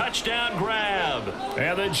 2-yard touchdown grab.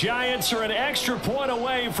 And the Giants are an extra point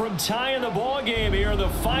away from tying the ball game here in the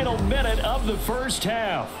final minute of the first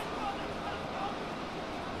half.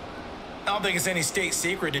 I don't think it's any state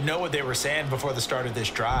secret to know what they were saying before the start of this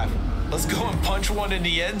drive. Let's go and punch one in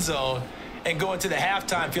the end zone and go into the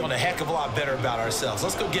halftime feeling a heck of a lot better about ourselves.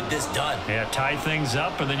 Let's go get this done. Yeah, tie things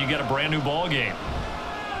up, and then you get a brand new ball game.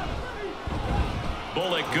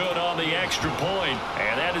 Bullock good on the extra point,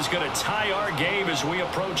 and that is going to tie our game as we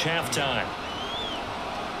approach halftime.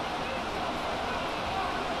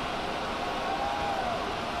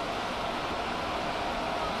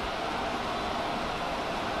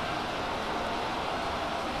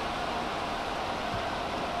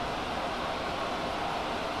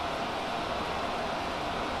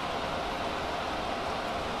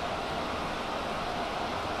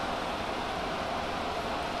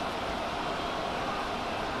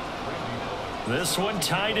 This one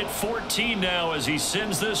tied at 14 now as he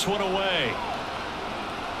sends this one away.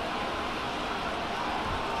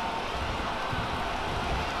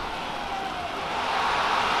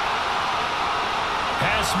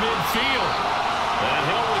 Pass midfield. And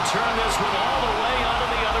he'll return this one all the way onto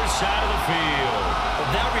the other side of the field. But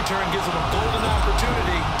that return gives them a golden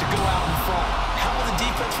opportunity to go out in front. How will the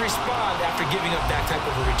defense respond after giving up that type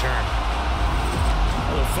of a return?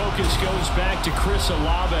 The focus goes back to Chris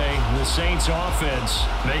Olave, the Saints offense,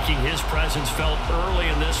 making his presence felt early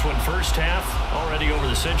in this one. First half, already over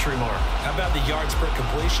the century mark. How about the yards per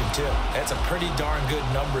completion, too? That's a pretty darn good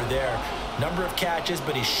number there. Number of catches,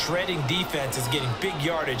 but he's shredding defense, is getting big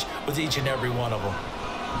yardage with each and every one of them.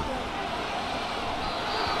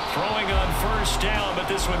 Throwing on first down, but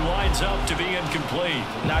this one winds up to be incomplete.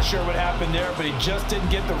 Not sure what happened there, but he just didn't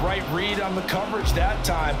get the right read on the coverage that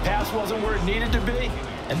time. Pass wasn't where it needed to be,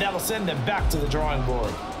 and that'll send them back to the drawing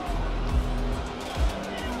board.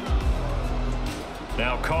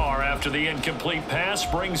 Now Carr, after the incomplete pass,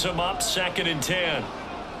 brings him up 2nd and 10.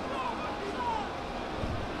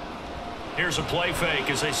 Here's a play fake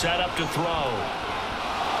as they set up to throw.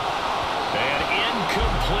 And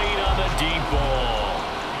incomplete on the deep ball.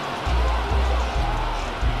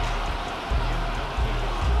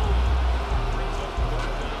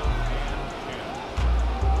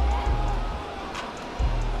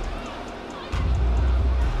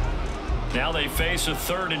 Now they face a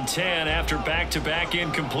 3rd and 10 after back-to-back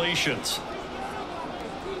incompletions.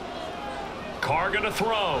 Carr going to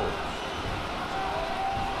throw.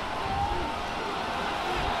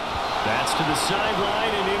 That's to the sideline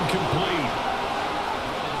and incomplete.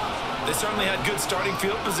 They certainly had good starting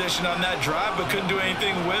field position on that drive, but couldn't do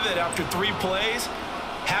anything with it after 3 plays.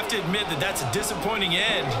 Have to admit that that's a disappointing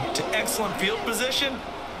end to excellent field position.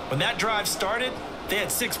 When that drive started, they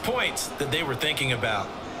had 6 points that they were thinking about.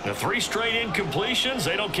 The 3 straight incompletions,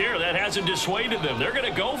 they don't care. That hasn't dissuaded them. They're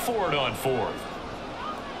going to go for it on 4th.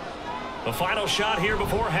 The final shot here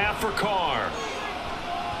before half for Carr.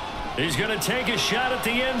 He's going to take a shot at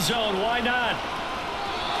the end zone. Why not?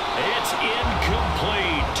 It's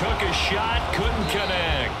incomplete. Took a shot, couldn't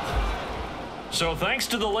connect. So thanks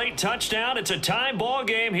to the late touchdown, it's a tie ball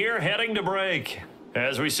game here heading to break.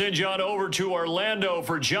 As we send you on over to Orlando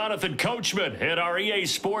for Jonathan Coachman at our EA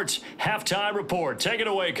Sports Halftime Report. Take it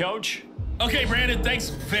away, Coach. Okay, Brandon, thanks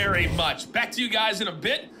very much. Back to you guys in a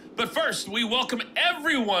bit. But first, we welcome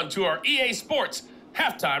everyone to our EA Sports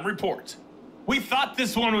Halftime Report. We thought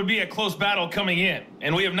this one would be a close battle coming in,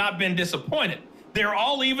 and we have not been disappointed. They're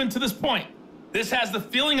all even to this point. This has the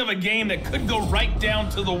feeling of a game that could go right down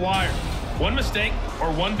to the wire. One mistake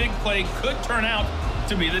or one big play could turn out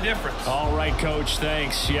to be the difference. All right, Coach,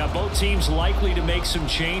 thanks. Yeah, both teams likely to make some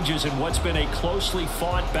changes in what's been a closely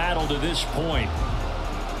fought battle to this point.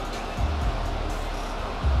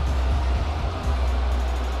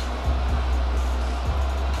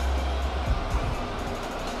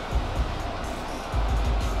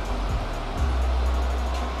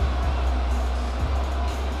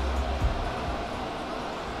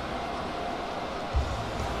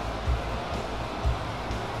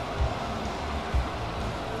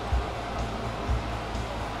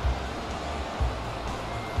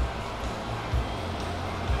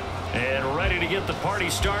 Get the party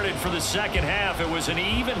started for the second half. It was an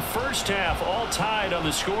even first half, all tied on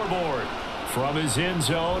the scoreboard. From his end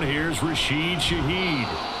zone, here's Rashid Shaheed.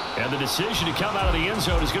 And the decision to come out of the end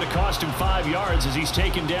zone is going to cost him 5 yards as he's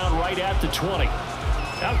taken down right at the 20.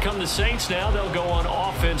 Out come the Saints now. They'll go on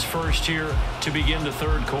offense first here to begin the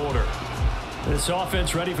third quarter. This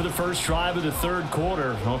offense ready for the first drive of the third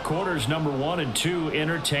quarter. Well, quarters number 1 and 2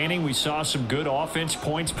 entertaining. We saw some good offense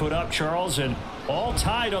points put up, Charles, and all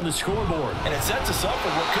tied on the scoreboard. And it sets us up for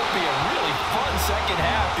what could be a really fun second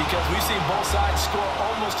half because we've seen both sides score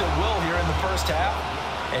almost at will here in the first half.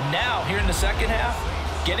 And now, here in the second half,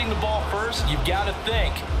 getting the ball first, you've got to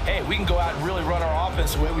think, hey, we can go out and really run our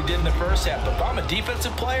offense the way we did in the first half. But if I'm a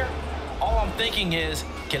defensive player, all I'm thinking is,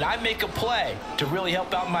 can I make a play to really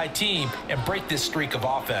help out my team and break this streak of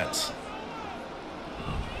offense?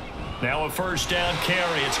 Now a first down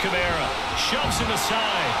carry. It's Kamara. Shoves him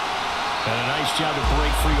aside. And a nice job to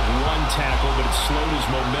break free of one tackle, but it slowed his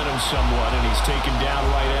momentum somewhat, and he's taken down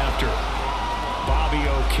right after. Bobby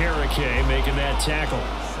Okereke making that tackle.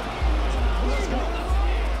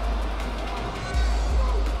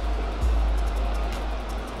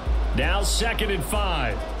 Now 2nd and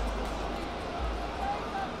 5.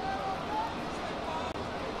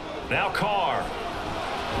 Now Carr.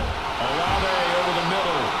 Olave over the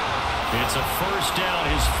middle. It's a first down,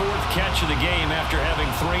 his 4th catch of the game after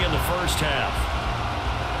having 3 in the first half.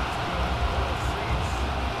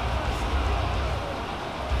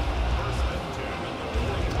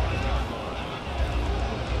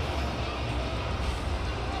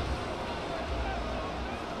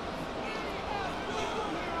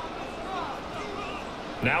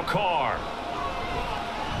 Now Carr.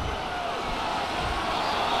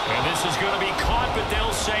 And this is going to be caught, but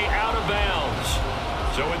they'll say out of bounds.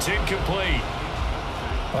 So it's incomplete.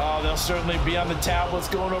 Oh, they'll certainly be on the tablets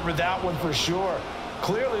going over that one for sure.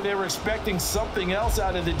 Clearly they were expecting something else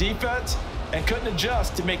out of the defense and couldn't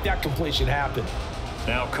adjust to make that completion happen.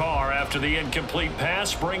 Now Carr, after the incomplete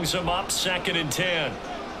pass, brings him up 2nd and 10.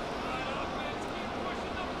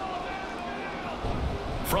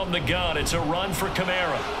 From the gun, it's a run for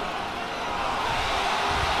Kamara.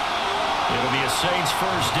 It'll be a Saints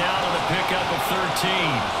first down and a pickup of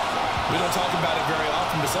 13. We don't talk about it very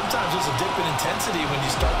often, but sometimes there's a dip in intensity when you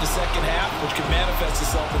start the second half, which can manifest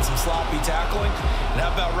itself in some sloppy tackling. And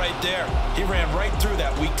how about right there? He ran right through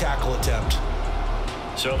that weak tackle attempt.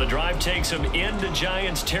 So the drive takes him into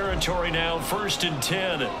Giants territory now, 1st and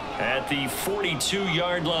 10 at the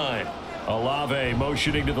 42-yard line. Olave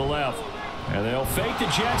motioning to the left. And they'll fake the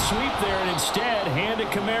jet sweep there and instead hand it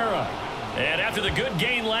Kamara. And after the good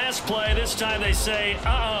gain last play, this time they say,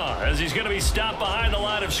 as he's going to be stopped behind the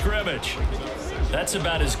line of scrimmage. That's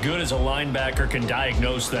about as good as a linebacker can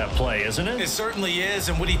diagnose that play, isn't it? It certainly is,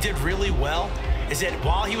 and what he did really well is that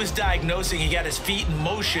while he was diagnosing, he got his feet in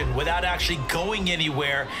motion without actually going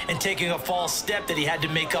anywhere and taking a false step that he had to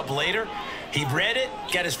make up later. He read it,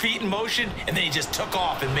 got his feet in motion, and then he just took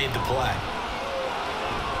off and made the play.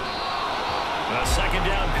 A second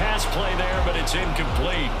down pass play there, but it's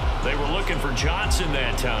incomplete. They were looking for Johnson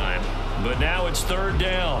that time, but now it's third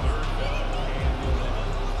down.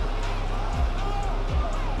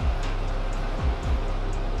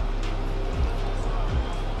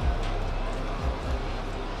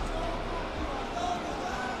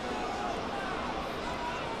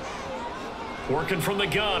 Working from the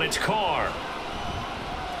gun, it's Carr.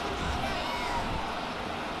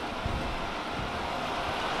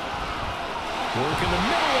 Work in the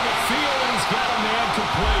middle of the field, and he's got a man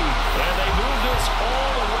complete. And they move this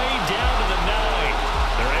all the way down to the 9.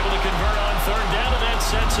 They're able to convert on third down, and that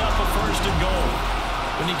sets up a first and goal.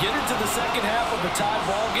 When you get into the second half of a tied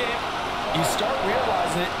ball game, you start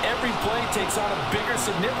realizing that every play takes on a bigger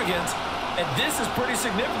significance, and this is pretty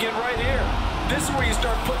significant right here. This is where you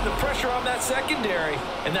start putting the pressure on that secondary,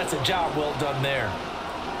 and that's a job well done there.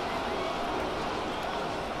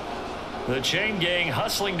 The chain gang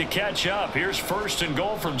hustling to catch up. Here's first and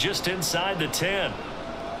goal from just inside the 10.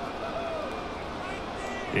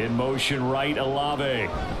 In motion right, Olave.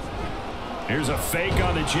 Here's a fake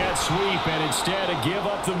on the jet sweep, and instead a give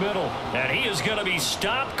up the middle. And he is going to be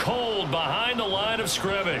stopped cold behind the line of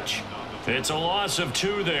scrimmage. It's a loss of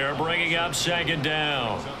 2 there, bringing up second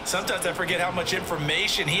down. Sometimes I forget how much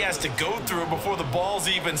information he has to go through before the ball's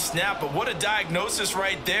even snapped, but what a diagnosis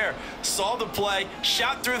right there. Saw the play,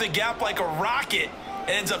 shot through the gap like a rocket,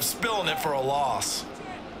 and ends up spilling it for a loss.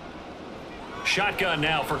 Shotgun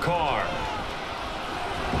now for Carr.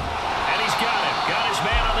 And he's got it. Got his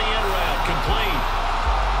man on the end route, complete.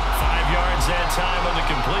 5 yards that time on the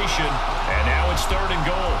completion, and now it's third and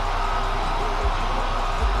goal.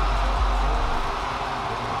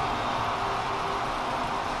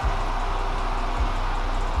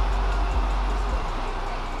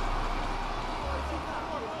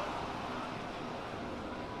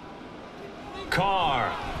 Carr.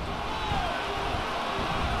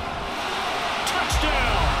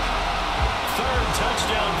 Touchdown. Third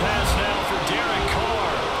touchdown pass now for Derek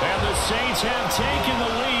Carr. And the Saints have taken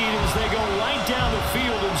the lead as they go right down the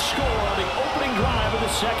field and score on the opening drive of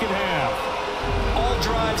the second half. All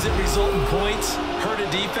drives that result in points hurt a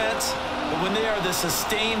defense, but when they are the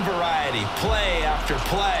sustained variety, play after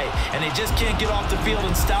play, and they just can't get off the field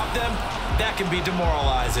and stop them, that can be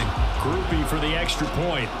demoralizing. Groupie for the extra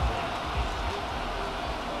point.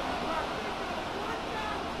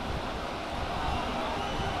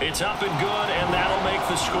 It's up and good, and that'll make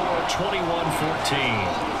the score 21-14.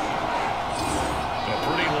 A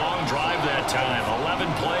pretty long drive that time,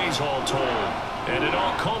 11 plays all told. And it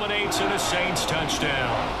all culminates in a Saints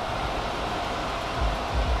touchdown.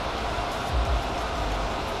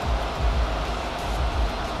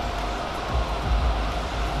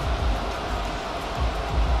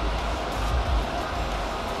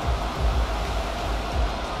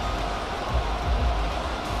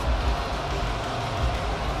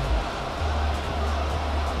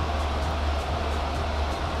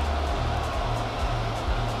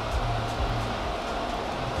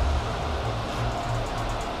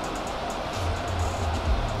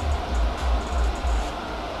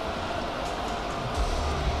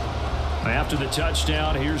 After the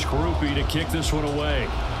touchdown, here's Groupie to kick this one away.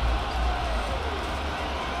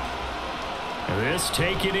 This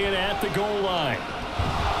taken in at the goal line.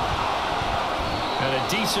 And a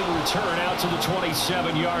decent return out to the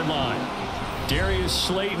 27-yard line. Darius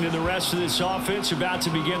Slayton and the rest of this offense about to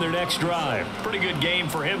begin their next drive. Pretty good game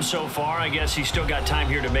for him so far. I guess he's still got time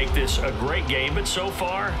here to make this a great game, but so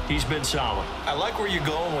far, he's been solid. I like where you're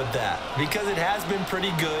going with that because it has been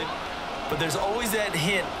pretty good. But there's always that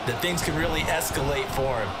hint that things can really escalate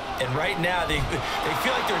for him. And right now, they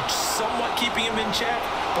feel like they're somewhat keeping him in check,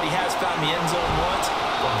 but he has found the end zone once.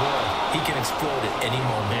 But boy, he can explode at any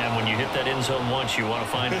moment. Man, when you hit that end zone once, you want to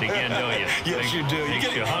find it again, don't you? Yes, you do.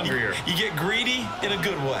 Makes you hungrier. You get greedy in a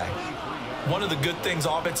good way. One of the good things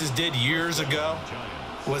offenses did years ago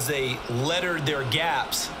was they lettered their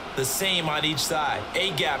gaps the same on each side.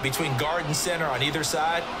 A gap between guard and center on either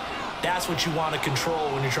side. That's what you want to control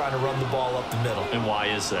when you're trying to run the ball up the middle. And why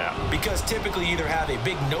is that? Because typically you either have a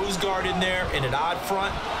big nose guard in there in an odd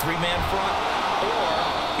front, 3-man front,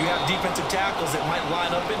 or you have defensive tackles that might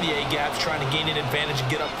line up in the A-gaps trying to gain an advantage and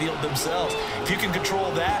get upfield themselves. If you can control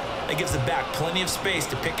that, it gives the back plenty of space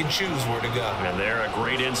to pick and choose where to go. And there, a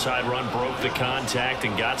great inside run, broke the contact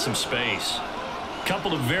and got some space.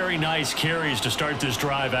 Couple of very nice carries to start this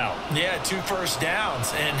drive out. Yeah, 2 first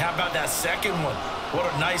downs. And how about that second one? What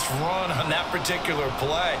a nice run on that particular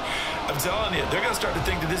play. I'm telling you, they're going to start to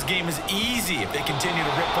think that this game is easy if they continue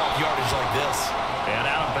to rip off yardage like this. And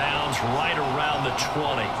out of bounds right around the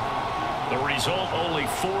 20. The result, only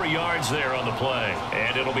 4 yards there on the play.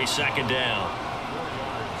 And it'll be second down.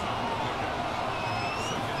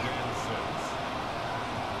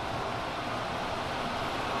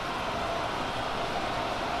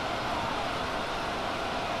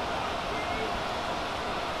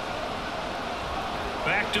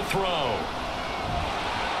 Back to throw.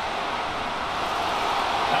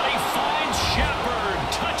 And he finds Shepard.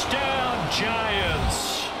 Touchdown,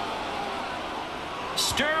 Giants.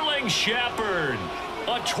 Sterling Shepard,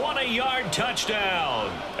 a 20-yard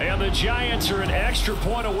touchdown. And the Giants are an extra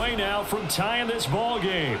point away now from tying this ball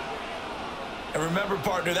game. And remember,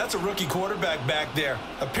 partner, that's a rookie quarterback back there.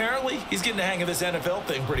 Apparently, he's getting the hang of this NFL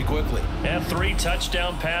thing pretty quickly. And 3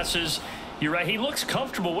 touchdown passes. You're right. He looks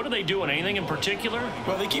comfortable. What are they doing? Anything in particular?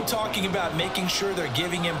 Well, they keep talking about making sure they're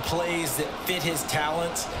giving him plays that fit his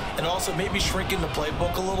talents and also maybe shrinking the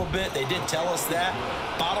playbook a little bit. They did tell us that.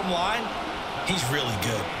 Bottom line, he's really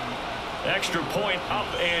good. Extra point up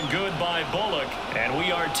and good by Bullock. And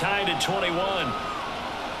we are tied at 21.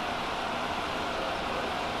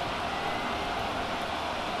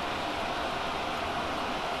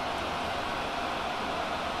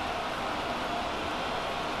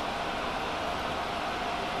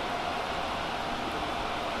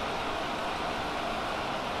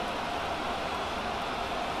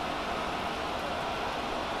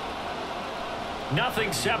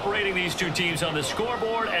 Nothing separating these two teams on the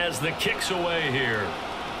scoreboard as the kick's away here.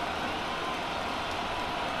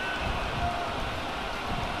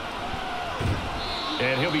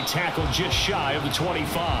 And he'll be tackled just shy of the 25.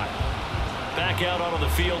 Back out onto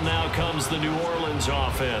the field now comes the New Orleans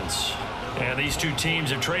offense. And these two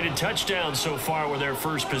teams have traded touchdowns so far with their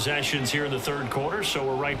first possessions here in the third quarter, so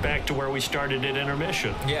we're right back to where we started at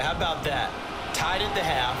intermission. Yeah, how about that? Tied at the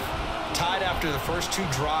half. Tied after the first 2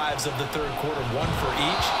 drives of the third quarter, 1 for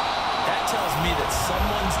each. That tells me that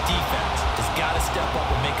someone's defense has got to step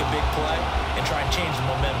up and make a big play and try and change the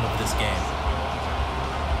momentum of this game.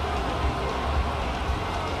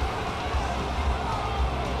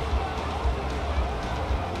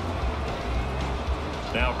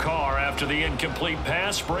 Now Carr, after the incomplete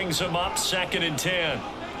pass, brings him up 2nd and 10.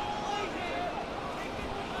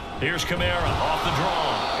 Here's Kamara off the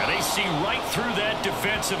draw, and they see right through that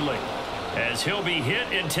defensively as he'll be hit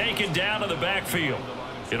and taken down in the backfield.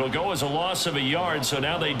 It'll go as a loss of a yard, so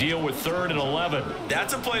now they deal with 3rd and 11.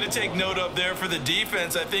 That's a play to take note of there for the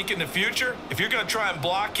defense, I think, in the future. If you're going to try and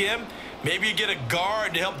block him, maybe you get a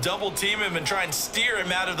guard to help double team him and try and steer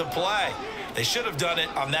him out of the play. They should have done it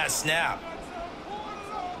on that snap.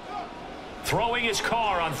 Throwing his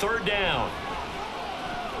Carr on 3rd down.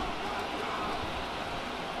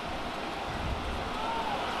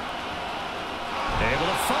 Able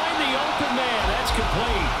to find the open man. That's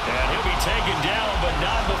complete. And he'll be taken down, but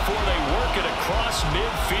not before they work it across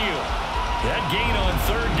midfield. That gain on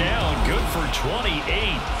 3rd down, good for 28.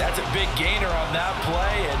 That's a big gainer on that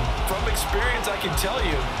play, and from experience, I can tell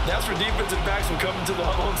you, that's where defensive backs will come into the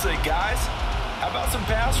huddle and say, guys, how about some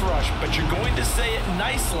pass rush? But you're going to say it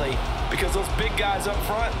nicely because those big guys up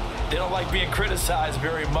front, they don't like being criticized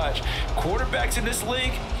very much. Quarterbacks in this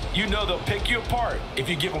league, you know they'll pick you apart if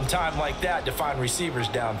you give them time like that to find receivers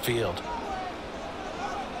downfield.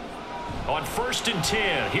 On 1st and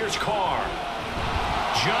 10, here's Carr.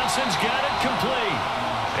 Johnson's got it complete.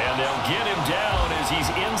 And they'll get him down as he's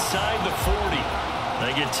inside the 40.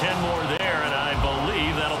 They get 10 more there, and I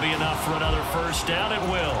believe that'll be enough for another first down. It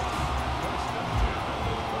will.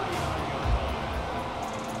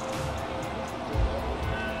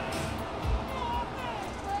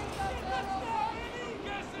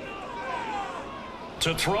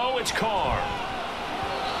 To throw, it's Carr.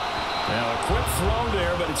 Now a quick throw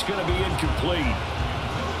there, but it's going to be incomplete.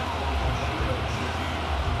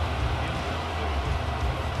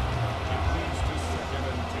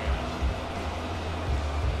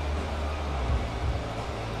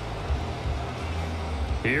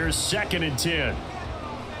 Here's 2nd and 10.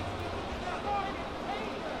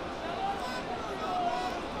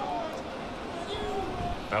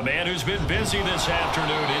 A man who's been busy this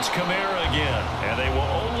afternoon, it's Kamara again. And they will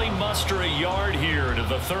only muster a yard here to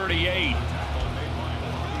the 38.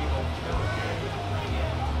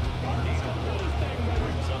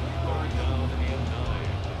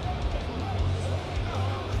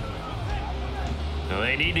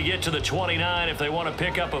 They need to get to the 29 if they want to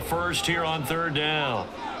pick up a first here on third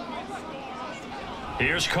down.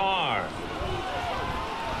 Here's Carr.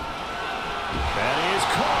 That is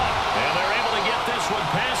caught. And they're able to get this one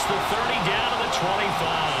past the 30 down to the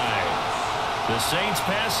 25. The Saints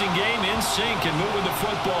passing game in sync and moving the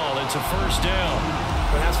football. It's a first down.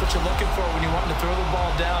 But that's what you're looking for when you want to throw the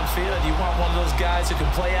ball downfield. You want one of those guys who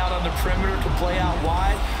can play out on the perimeter, can play out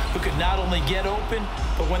wide, who can not only get open,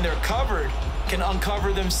 but when they're covered, can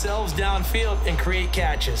uncover themselves downfield and create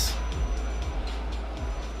catches.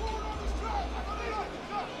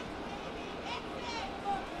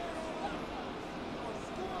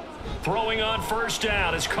 Throwing on first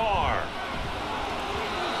down is Carr.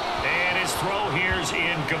 And his throw here's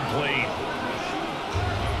incomplete.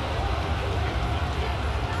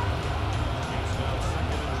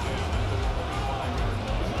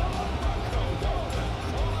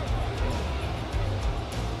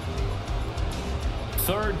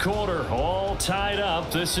 Third quarter, all tied up.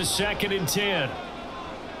 This is 2nd and 10.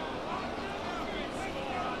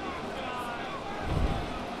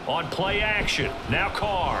 On play action, now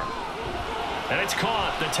Carr. And it's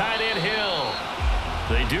caught, the tight end Hill.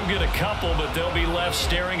 They do get a couple, but they'll be left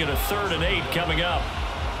staring at a 3rd and 8 coming up.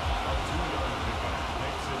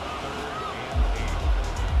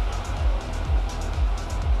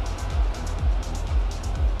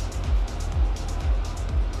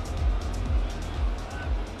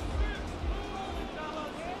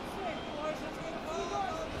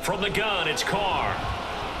 From the gun, it's Carr.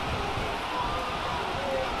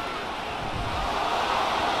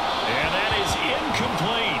 And that is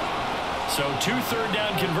incomplete. So 2 third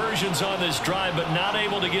down conversions on this drive, but not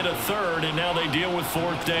able to get a third, and now they deal with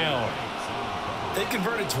 4th down. They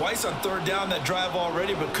converted twice on 3rd down that drive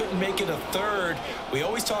already, but couldn't make it a 3rd. We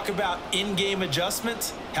always talk about in-game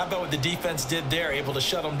adjustments. How about what the defense did there, able to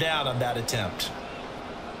shut them down on that attempt?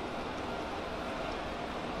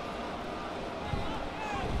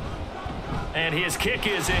 And his kick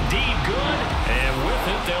is indeed good. And with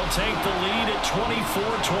it, they'll take the lead at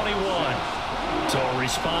 24-21. So a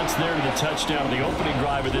response there to the touchdown of the opening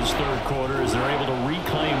drive of this third quarter as they're able to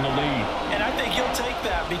reclaim the lead. And I think he'll take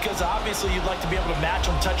that because obviously you'd like to be able to match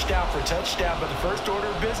them touchdown for touchdown, but the first order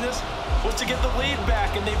of business was to get the lead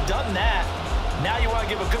back, and they've done that. Now you want to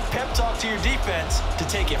give a good pep talk to your defense to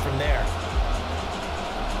take it from there.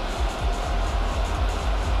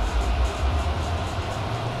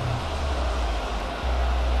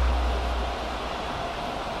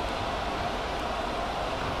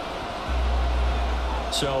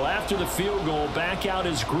 So after the field goal, back out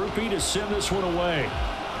his groupie to send this one away.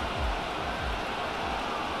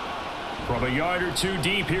 From a yard or two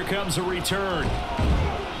deep, here comes a return.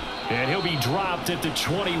 And he'll be dropped at the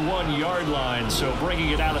 21-yard line, so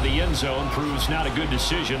bringing it out of the end zone proves not a good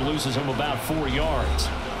decision, loses him about 4 yards.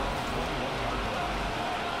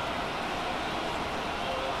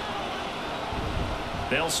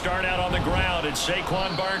 They'll start out on the ground. It's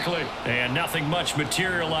Saquon Barkley. And nothing much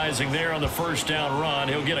materializing there on the first down run.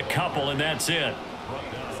 He'll get a couple, and that's it.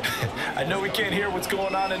 I know we can't hear what's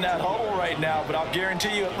going on in that huddle right now, but I'll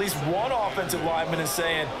guarantee you at least one offensive lineman is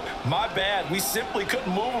saying, my bad, we simply couldn't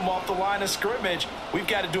move them off the line of scrimmage. We've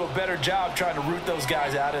got to do a better job trying to root those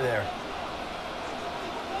guys out of there.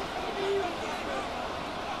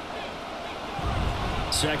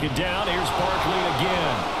 Second down, here's Barkley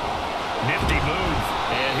again. Nifty move,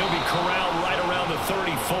 and he'll be corralled right around the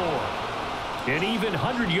 34. An even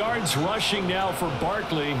 100 yards rushing now for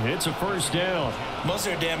Barkley. It's a first down. Most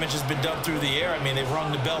of their damage has been done through the air. I mean, they've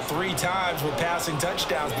rung the bell 3 times with passing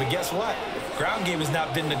touchdowns, but guess what? Ground game has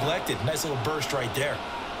not been neglected. Nice little burst right there.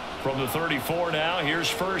 From the 34 now, here's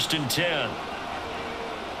 1st and 10.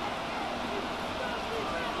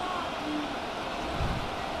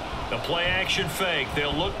 The play action fake.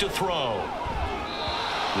 They'll look to throw.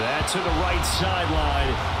 That's to the right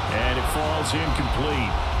sideline, and it falls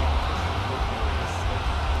incomplete.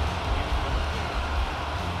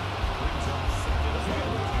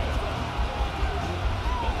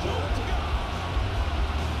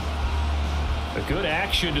 A good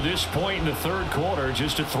action to this point in the third quarter.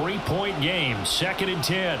 Just a 3-point game. 2nd and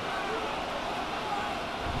 10.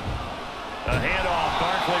 A handoff.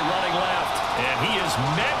 Barkley running left, and he is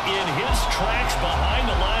met in his tracks behind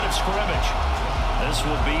the line of scrimmage. This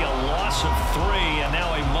will be a loss of 3, and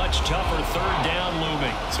now a much tougher third down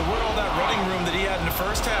looming. So where'd all that running room that he had in the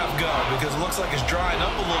first half go? Because it looks like it's drying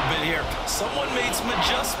up a little bit here. Someone made some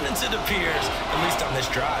adjustments, it appears, at least on this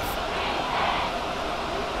drive.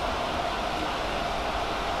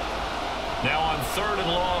 Now on 3rd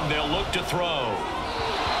and long, they'll look to throw.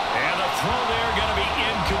 And the throw there going to be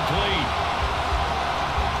incomplete.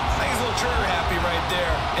 I think he's a little trigger happy right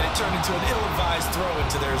there, and it turned into an ill-advised throw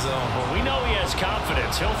into their zone. Well, we know he has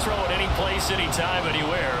confidence. He'll throw it any place, anytime,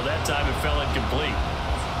 anywhere. That time it fell incomplete.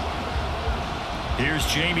 Here's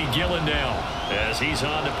Jamie Gillen now as he's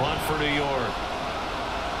on to punt for New York.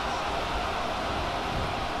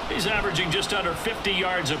 He's averaging just under 50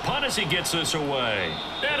 yards a punt as he gets this away.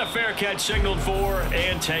 And a fair catch signaled for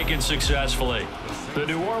and taken successfully. The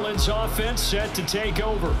New Orleans offense set to take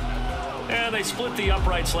over. And they split the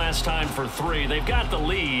uprights last time for 3. They've got the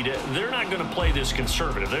lead. They're not going to play this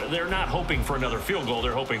conservative. They're not hoping for another field goal.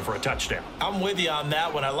 They're hoping for a touchdown. I'm with you on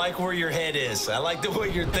that one. I like where your head is. I like the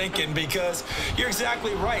way you're thinking because you're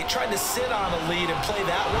exactly right. Trying to sit on a lead and play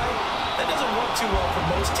that way, that doesn't work too well for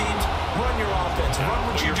most teams. Run your offense. Run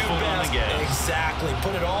what you do best. Exactly.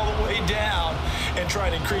 Put it all the way down and try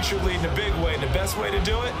to increase your lead in a big way. And the best way to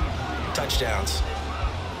do it, touchdowns.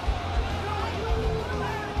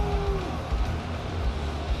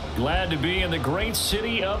 Glad to be in the great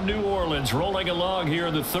city of New Orleans. Rolling along here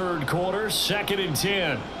in the third quarter. 2nd and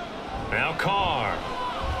 10. Now Carr.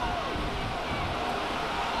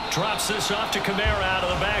 Drops this off to Kamara out of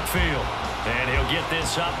the backfield. And he'll get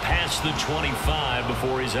this up past the 25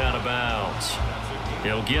 before he's out of bounds.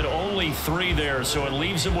 He'll get only 3 there, so it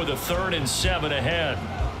leaves him with a 3rd and 7 ahead.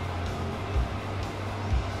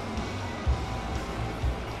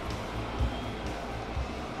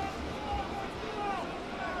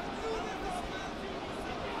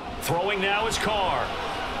 Throwing now is Carr.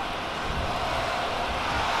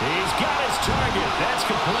 He's got his target. That's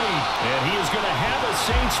complete. And he is going to have a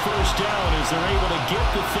Saints first down as they're able to get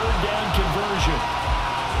the 3rd down conversion.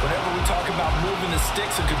 Whenever we talk about moving the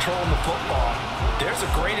sticks and controlling the football, there's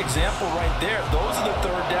a great example right there. Those are the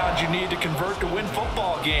 3rd downs you need to convert to win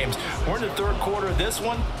football games. We're in the 3rd quarter of this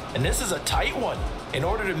one, and this is a tight one. In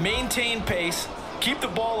order to maintain pace, keep the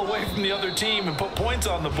ball away from the other team, and put points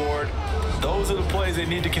on the board, those are the plays they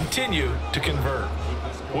need to continue to convert.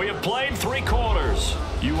 We have played 3 quarters.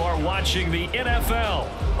 You are watching the NFL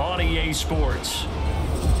on EA Sports.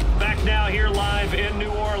 Back now here live in New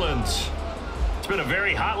Orleans. It's been a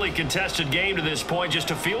very hotly contested game to this point.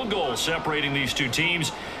 Just a field goal separating these two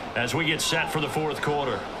teams as we get set for the 4th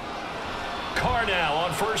quarter. Carr now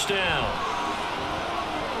on 1st down.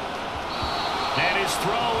 And his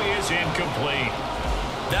throw is incomplete.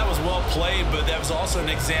 That was well played, but that was also an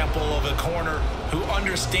example of a corner who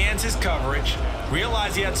understands his coverage,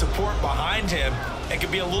 realized he had support behind him, and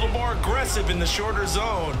could be a little more aggressive in the shorter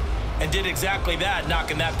zone, and did exactly that,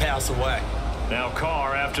 knocking that pass away. Now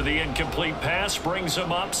Carr, after the incomplete pass, brings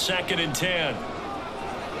him up 2nd and 10.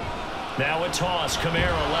 Now a toss,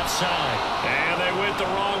 Kamara left side. And they went the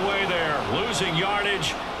wrong way there, losing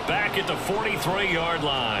yardage back at the 43-yard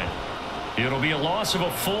line. It'll be a loss of a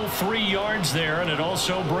full 3 yards there, and it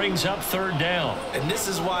also brings up 3rd down. And this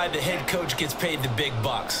is why the head coach gets paid the big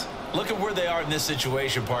bucks. Look at where they are in this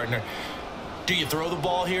situation, partner. Do you throw the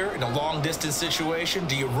ball here in a long-distance situation?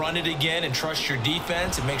 Do you run it again and trust your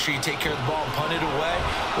defense and make sure you take care of the ball and punt it away?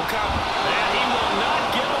 What kind of... And he will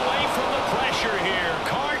not get away from the pressure here.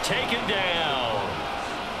 Carr taken down.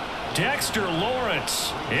 Dexter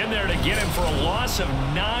Lawrence in there to get him for a loss of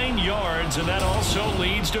 9 yards, and that also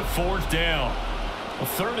leads to 4th down. Well,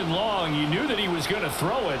 3rd and long, you knew that he was going to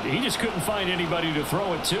throw it. He just couldn't find anybody to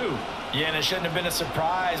throw it to. Yeah, and it shouldn't have been a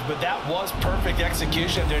surprise, but that was perfect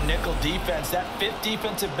execution of their nickel defense. That 5th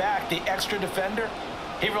defensive back, the extra defender,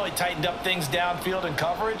 he really tightened up things downfield in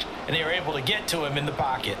coverage, and they were able to get to him in the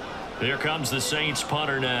pocket. Here comes the Saints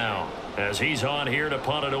punter now as he's on here to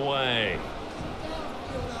punt it away.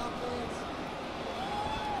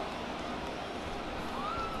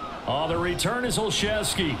 On the return is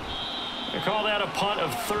Olszewski. They call that a punt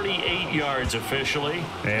of 38 yards officially.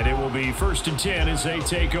 And it will be 1st and 10 as they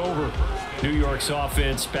take over. New York's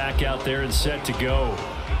offense back out there and set to go.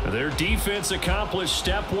 Their defense accomplished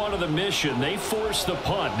step 1 of the mission. They forced the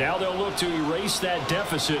punt. Now they'll look to erase that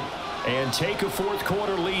deficit and take a 4th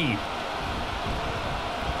quarter lead.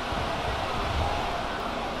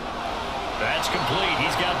 That's complete.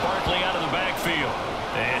 He's got Barkley out of the backfield.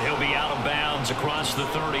 And he'll be out of bounds across the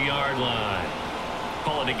 30-yard line.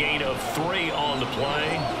 Call it a gain of 3 on the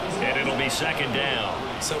play, and it'll be 2nd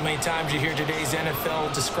down. So many times you hear today's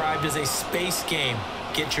NFL described as a space game.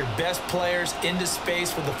 Get your best players into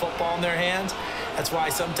space with the football in their hands. That's why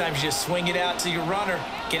sometimes you just swing it out to your runner,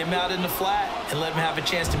 get him out in the flat, and let him have a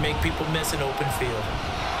chance to make people miss an open field.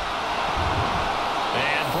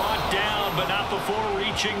 And brought down, but not before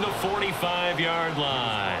reaching the 45-yard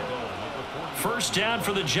line. 1st down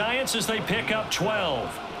for the Giants as they pick up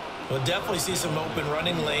 12. We'll definitely see some open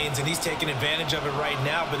running lanes, and he's taking advantage of it right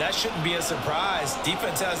now, but that shouldn't be a surprise.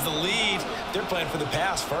 Defense has the lead. They're playing for the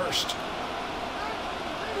pass first.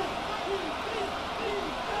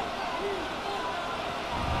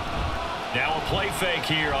 Now a play fake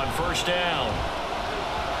here on first down.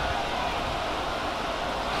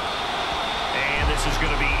 And this is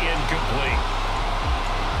going to be incomplete.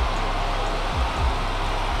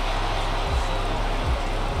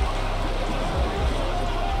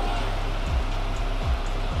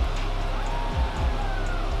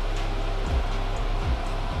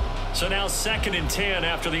 So now 2nd and 10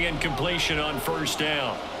 after the incompletion on first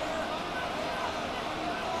down.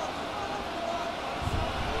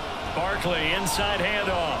 Barkley, inside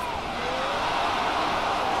handoff.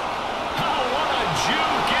 Oh, what a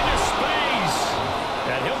juke into space.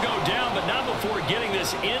 And he'll go down, but not before getting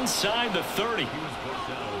this inside the 30.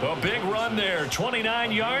 A big run there,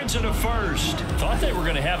 29 yards and a first. Thought they were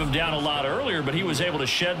going to have him down a lot earlier, but he was able to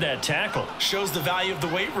shed that tackle. Shows the value of the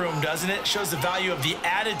weight room, doesn't it? Shows the value of the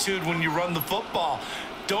attitude when you run the football.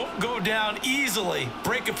 Don't go down easily.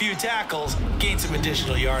 Break a few tackles, gain some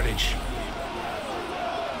additional yardage.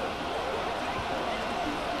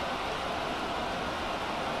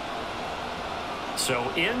 So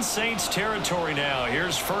in Saints territory now.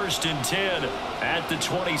 Here's 1st and 10 at the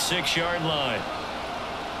 26-yard line.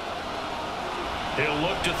 He'll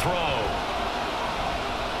look to throw.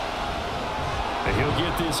 And he'll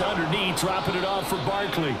get this underneath, dropping it off for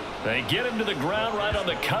Barkley. They get him to the ground right on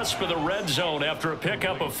the cusp of the red zone after a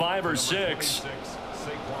pickup of 5 or 6.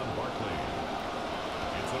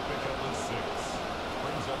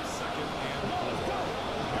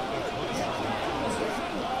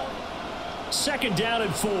 Second down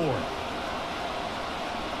and 4.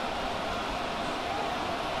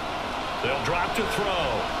 They'll drop to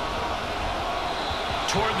throw.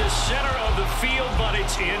 Toward the center of the field, but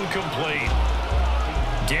it's incomplete.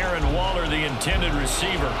 Darren Waller, the intended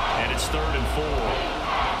receiver, and it's 3rd and 4.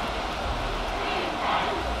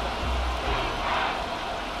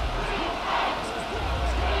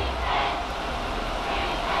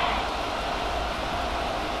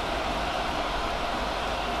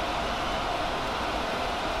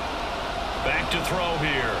 Back to throw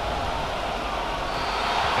here.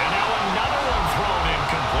 And now another one thrown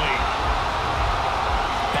incomplete.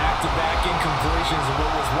 Back-to-back incompletions of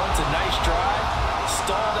what was once a nice drive.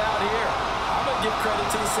 Stalled out here. I'm going to give credit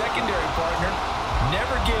to the secondary partner.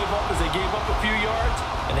 Never gave up as they gave up a few yards,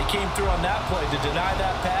 and they came through on that play to deny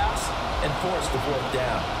that pass and force the 4th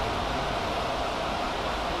down.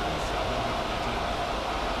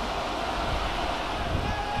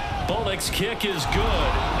 Bullock's kick is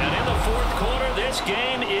good. And in the 4th quarter, this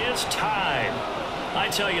game is tied. I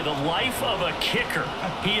tell you, the life of a kicker.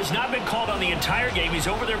 He has not been called on the entire game. He's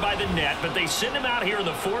over there by the net, but they send him out here in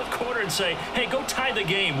the 4th quarter and say, hey, go tie the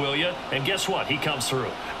game, will you? And guess what? He comes through.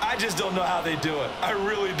 I just don't know how they do it. I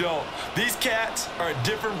really don't. These cats are a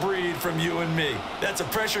different breed from you and me. That's a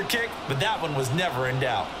pressure kick, but that one was never in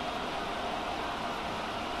doubt.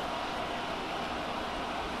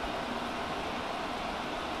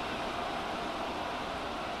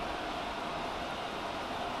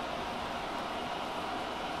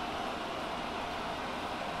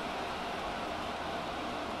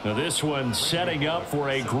 Now this one setting up for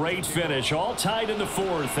a great finish. All tied in the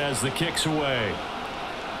 4th as the kick's away.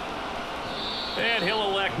 And he'll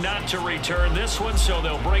elect not to return this one, so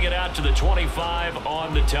they'll bring it out to the 25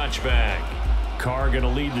 on the touchback. Carr going to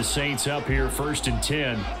lead the Saints up here 1st and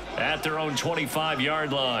 10 at their own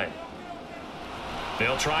 25-yard line.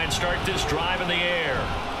 They'll try and start this drive in the air.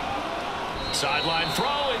 Sideline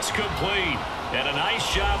throw, it's complete. And a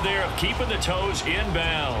nice job there of keeping the toes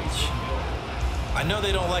inbounds. I know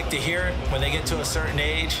they don't like to hear it when they get to a certain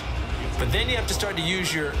age, but then you have to start to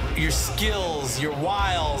use your skills, your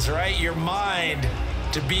wiles, right? Your mind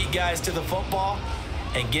to beat guys to the football,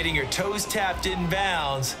 and getting your toes tapped in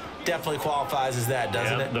bounds definitely qualifies as that,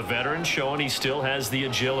 doesn't it? The veteran showing he still has the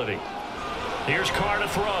agility. Here's Carr to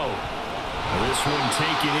throw. This one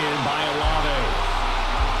taken in by Olave.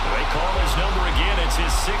 They call his number again. It's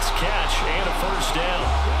his 6th catch and a 1st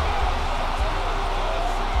down.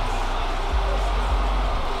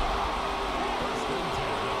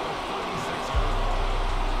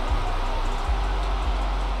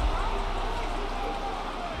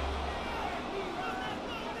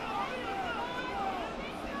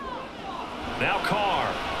 Now Carr.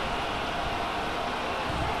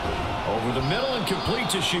 Over the middle and complete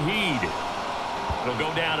to Shaheed. It'll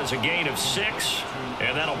go down as a gain of 6,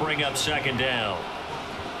 and that'll bring up 2nd down. A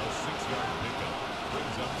 6-yard pickup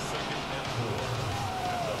brings up 2nd and 4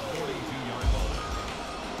 at the 42-yard line.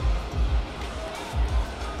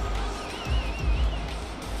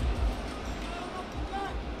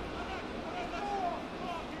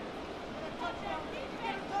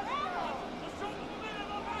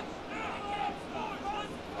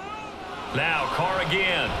 Now Carr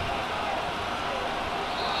again.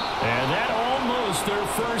 And that almost their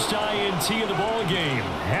first INT of the ball game.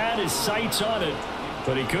 Had his sights on it,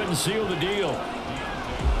 but he couldn't seal the deal.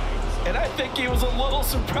 And I think he was a little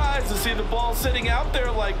surprised to see the ball sitting out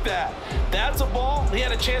there like that. That's a ball he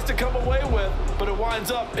had a chance to come away with, but it winds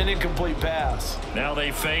up an incomplete pass. Now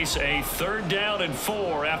they face a 3rd down and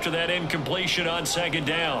 4 after that incompletion on 2nd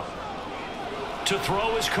down. To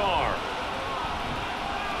throw his Carr.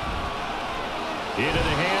 Into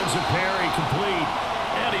the hands of Perry, complete.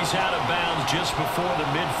 And he's out of bounds just before the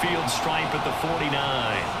midfield stripe at the 49.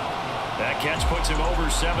 That catch puts him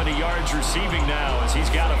over 70 yards receiving now as he's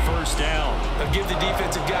got a 1st down. I'll give the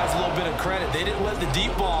defensive guys a little bit of credit. They didn't let the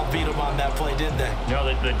deep ball beat them on that play, did they? No,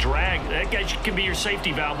 the drag, that guy can be your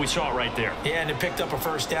safety valve. We saw it right there. Yeah, and it picked up a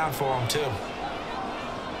 1st down for him, too.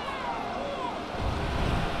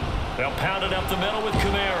 They'll pound it up the middle with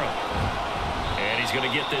Kamara. And he's going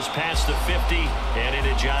to get this past the 50 and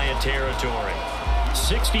into Giant territory.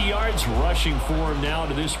 60 yards rushing for him now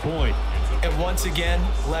to this point. And once again,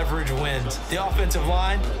 leverage wins. The offensive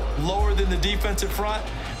line, lower than the defensive front.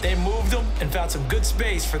 They moved them and found some good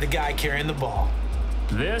space for the guy carrying the ball.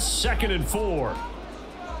 This 2nd and 4.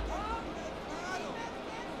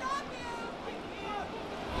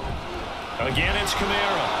 Again, it's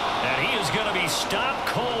Kamara. And he is going to be stopped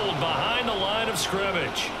cold behind the line of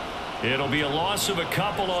scrimmage. It'll be a loss of a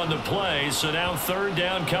couple on the play, so now 3rd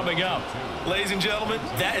down coming up. Ladies and gentlemen,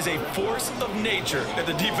 that is a force of nature at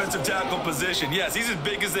the defensive tackle position. Yes, he's as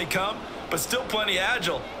big as they come, but still plenty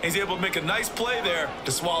agile. He's able to make a nice play there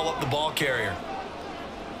to swallow up the ball carrier.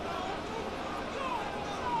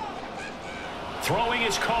 Throwing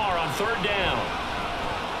his Carr on 3rd down.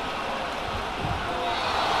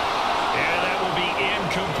 And that will be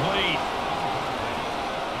incomplete.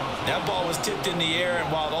 That ball was tipped in the air,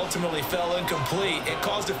 and while it ultimately fell incomplete, it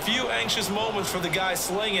caused a few anxious moments for the guy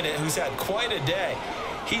slinging it, who's had quite a day.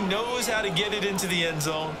 He knows how to get it into the end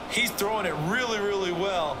zone. He's throwing it really, really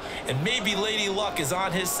well, and maybe Lady Luck is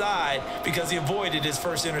on his side because he avoided his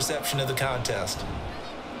first interception of the contest.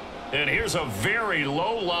 And here's a very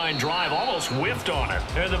low-line drive, almost whiffed on it.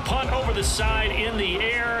 And the punt over the side in the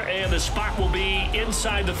air, and the spot will be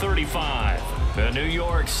inside the 35. The New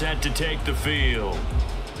York set to take the field.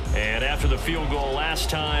 And after the field goal last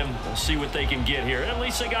time, we'll see what they can get here. At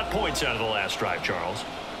least they got points out of the last drive, Charles.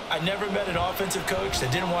 I never met an offensive coach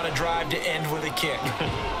that didn't want to drive to end with a kick.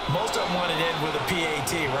 Most of them want to end with a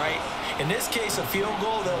PAT, right? In this case, a field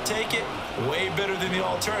goal, they'll take it. Way better than the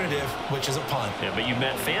alternative, which is a punt. Yeah, but you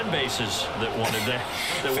met fan bases that wanted that,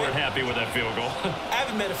 that weren't happy with that field goal. I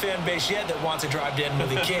haven't met a fan base yet that wants to drive to end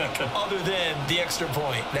with a kick, other than the extra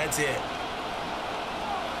point. That's it.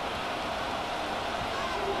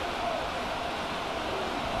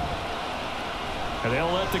 And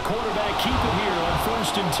they'll let the quarterback keep it here on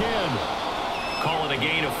 1st and 10. Calling a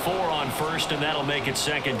gain of 4 on 1st, and that'll make it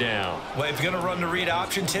 2nd down. Well, if you're going to run the read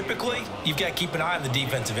option, typically, you've got to keep an eye on the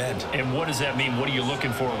defensive end. And what does that mean? What are you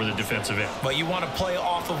looking for with a defensive end? Well, you want to play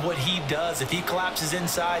off of what he does. If he collapses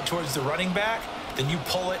inside towards the running back, then you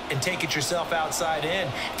pull it and take it yourself outside in.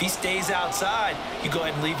 If he stays outside, you go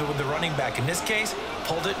ahead and leave it with the running back. In this case,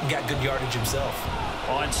 pulled it and got good yardage himself.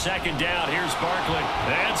 On 2nd down, here's Barkley.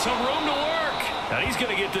 And some room to work. And he's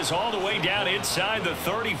going to get this all the way down inside the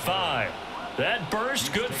 35. That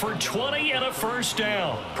burst good for 20 and a 1st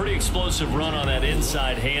down. Pretty explosive run on that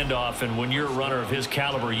inside handoff, and when you're a runner of his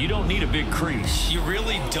caliber, you don't need a big crease. You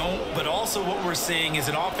really don't, but also what we're seeing is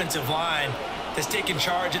an offensive line that's taking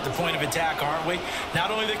charge at the point of attack, aren't we?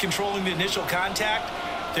 Not only are they controlling the initial contact,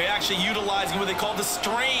 they're actually utilizing what they call the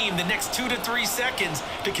strain, the next 2 to 3 seconds,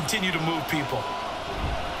 to continue to move people.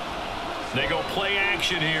 They go play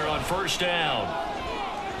action here on 1st down.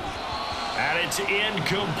 And it's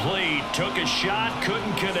incomplete. Took a shot,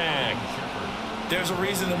 couldn't connect. There's a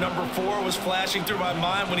reason the number 4 was flashing through my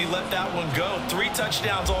mind when he let that one go. 3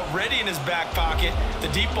 touchdowns already in his back pocket. The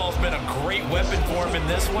deep ball's been a great weapon for him in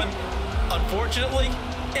this one. Unfortunately,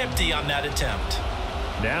 empty on that attempt.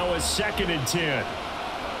 Now a 2nd and 10.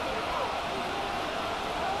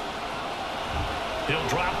 He'll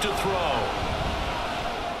drop to throw.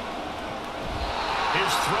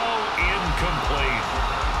 His throw incomplete.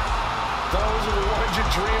 Those are the ones you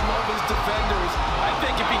dream of as defenders. I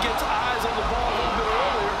think if he gets eyes on the ball a little bit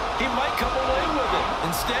earlier, he might come away with it.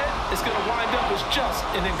 Instead, it's going to wind up as just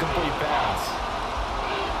an incomplete pass.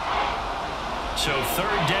 So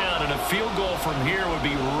 3rd down, and a field goal from here would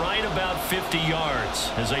be right about 50 yards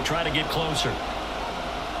as they try to get closer.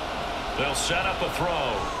 They'll set up a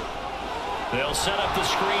throw. They'll set up the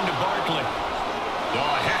screen to Barkley. Oh,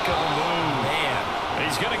 a heck of a move. Man.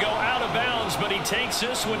 He's going to go out of bounds goes, but he takes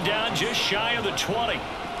this one down just shy of the 20.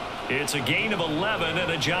 It's a gain of 11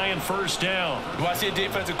 and a Giant first down. You want to see a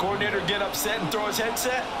defensive coordinator get upset and throw his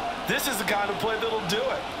headset? This is the kind of play that'll do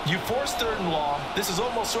it. You force 3rd and long. This is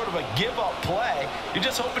almost sort of a give-up play. You're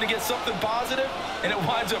just hoping to get something positive, and it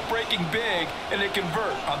winds up breaking big, and they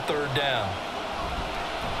convert on 3rd down.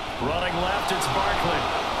 Running left, it's Barkley.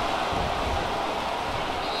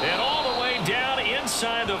 And all the way down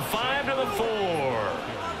inside the 5 to the 4.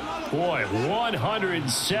 Boy,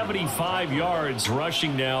 175 yards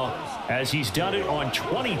rushing now as he's done it on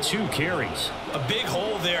 22 carries. A big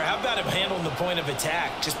hole there. How about him handling the point of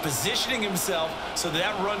attack? Just positioning himself so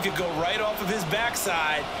that run could go right off of his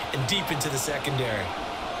backside and deep into the secondary.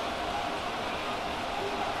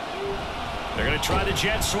 They're going to try the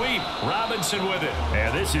jet sweep. Robinson with it.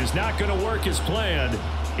 And this is not going to work as planned.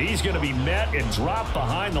 He's going to be met and dropped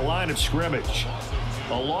behind the line of scrimmage.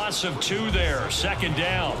 A loss of 2 there, 2nd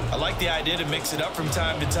down. I like the idea to mix it up from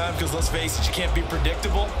time to time because, let's face it, you can't be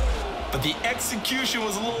predictable. But the execution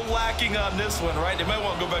was a little lacking on this one, right? They might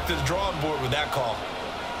want to go back to the drawing board with that call.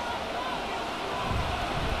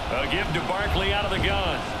 A give to Barkley out of the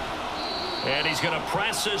gun. And he's going to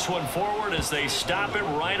press this one forward as they stop it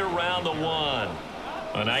right around the 1.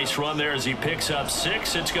 A nice run there as he picks up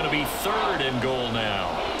 6. It's going to be 3rd and goal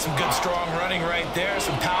now. Some good strong running right there.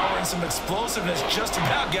 Some power and some explosiveness just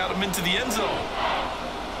about got him into the end zone.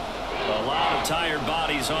 A lot of tired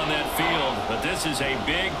bodies on that field, but this is a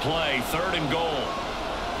big play. 3rd and goal.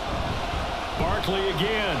 Barkley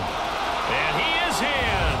again. And he is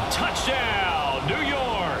in. Touchdown, New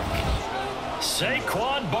York.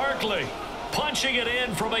 Saquon Barkley punching it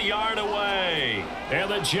in from a yard away.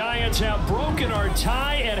 And the Giants have broken our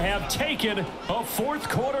tie and have taken a 4th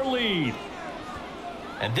quarter lead.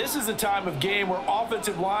 And this is a time of game where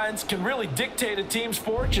offensive lines can really dictate a team's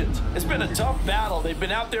fortunes. It's been a tough battle. They've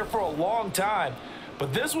been out there for a long time.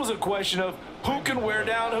 But this was a question of who can wear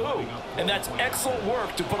down who. And that's excellent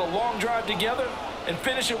work to put a long drive together and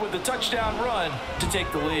finish it with a touchdown run to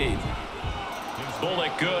take the lead.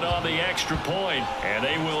 Bullock good on the extra point, and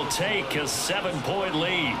they will take a 7-point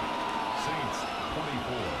lead. Saints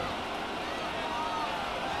 24.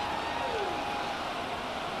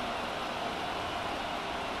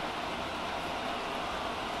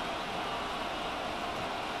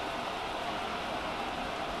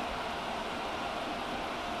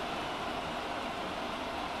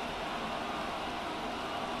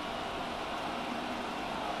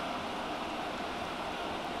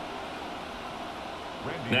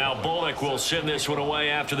 Now Bullock will send this one away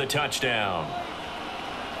after the touchdown.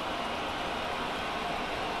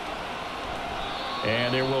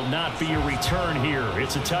 And there will not be a return here.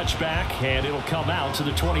 It's a touchback, and it'll come out to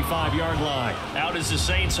the 25-yard line. Out is the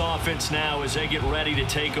Saints offense now as they get ready to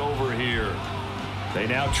take over here. They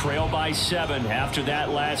now trail by 7 after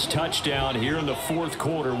that last touchdown here in the 4th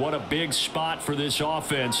quarter. What a big spot for this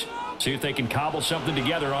offense. See if they can cobble something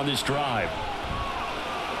together on this drive.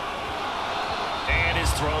 And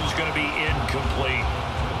his throw's going to be incomplete.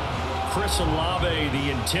 Chris Olave, the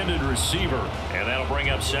intended receiver, and that'll bring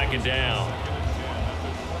up 2nd down.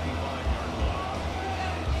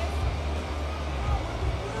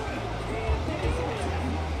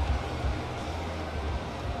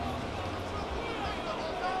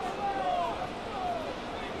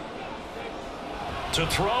 To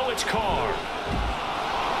throw, it's Carr.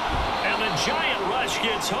 And the giant rush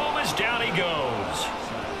gets home as down he goes.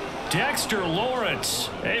 Dexter Lawrence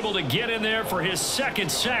able to get in there for his 2nd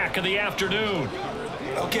sack of the afternoon.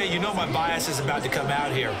 Okay, you know my bias is about to come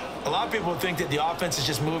out here. A lot of people think that the offense is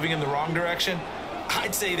just moving in the wrong direction.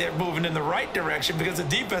 I'd say they're moving in the right direction because the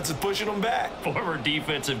defense is pushing them back. Former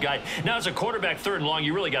defensive guy. Now, as a quarterback 3rd and long,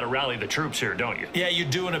 you really got to rally the troops here, don't you? Yeah, you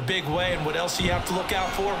do in a big way. And what else do you have to look out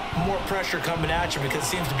for? More pressure coming at you because it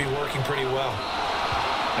seems to be working pretty well.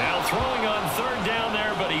 Now throwing on 3rd down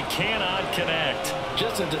there, but he cannot connect.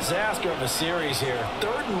 Just a disaster of a series here.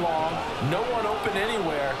 3rd and long, no one open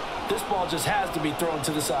anywhere. This ball just has to be thrown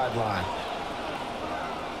to the sideline.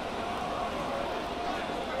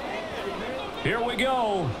 Here we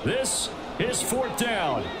go. This is 4th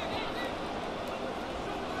down.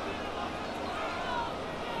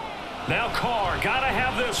 Now Carr, gotta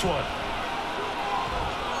have this one.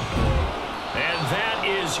 And that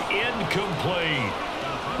is incomplete.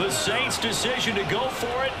 The Saints' decision to go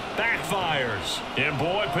for it backfires. And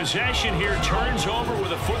boy, possession here turns over with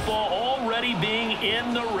the football already being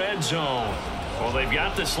in the red zone. Well, they've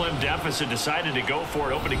got the slim deficit, decided to go for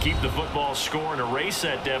it, hoping to keep the football score and erase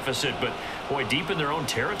that deficit. But, boy, deep in their own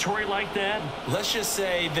territory like that. Let's just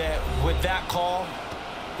say that with that call,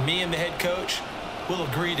 me and the head coach will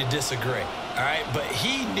agree to disagree. All right, but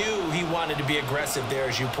he knew he wanted to be aggressive there,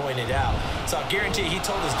 as you pointed out. So I guarantee he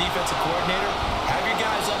told his defensive coordinator, have your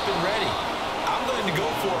guys up and ready. I'm going to go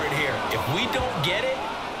for it here. If we don't get it,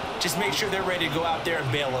 just make sure they're ready to go out there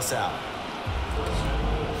and bail us out.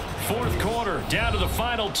 Fourth quarter, down to the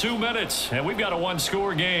final 2 minutes, and we've got a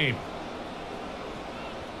one-score game.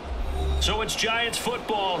 So it's Giants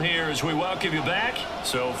football here as we welcome you back.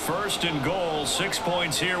 So first and goal, 6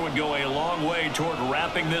 points here would go a long way toward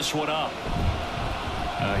wrapping this one up.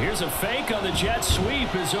 Here's a fake on the jet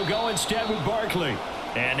sweep as they'll go instead with Barkley.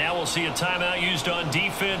 And now we'll see a timeout used on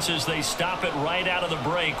defense as they stop it right out of the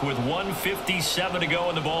break with 1:57 to go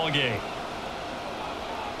in the ball game.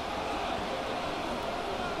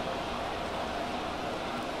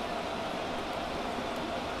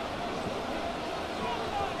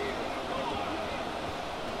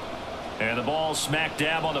 And the ball smack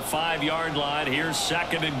dab on the 5-yard line. Here's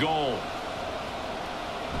second and goal.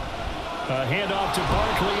 A handoff to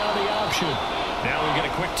Barkley on the option. Now we get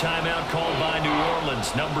a quick timeout called by New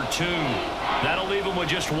Orleans, number 2. That'll leave them with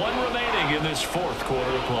just 1 remaining in this fourth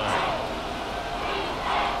quarter of play.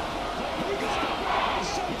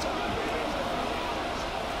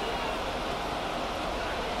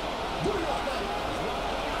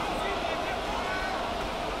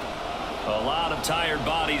 A lot of tired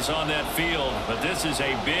bodies on that field, but this is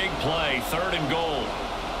a big play, third and goal.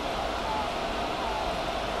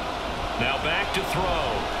 Now back to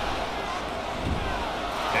throw.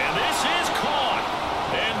 And this is caught.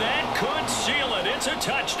 And that could seal it. It's a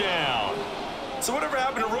touchdown. So whatever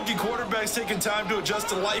happened to rookie quarterbacks taking time to adjust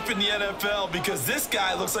to life in the NFL? Because this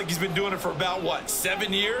guy looks like he's been doing it for about,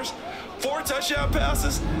 7 years? 4 touchdown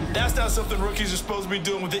passes? That's not something rookies are supposed to be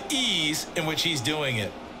doing with the ease in which he's doing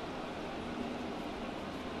it.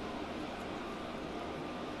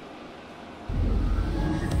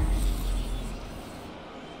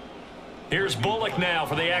 Here's Bullock now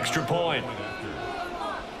for the extra point.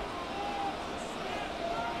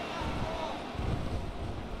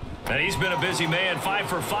 And he's been a busy man, 5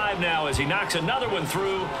 for 5 now as he knocks another one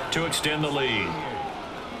through to extend the lead.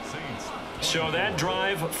 So that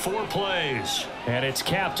drive, 4 plays. And it's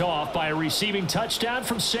capped off by a receiving touchdown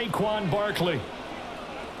from Saquon Barkley.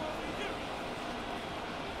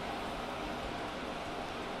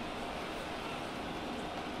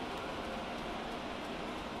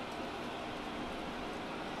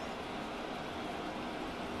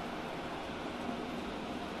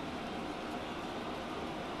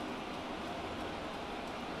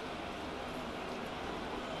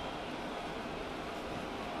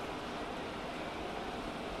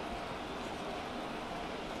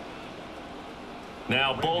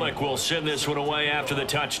 Now Bullock will send this one away after the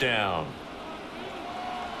touchdown.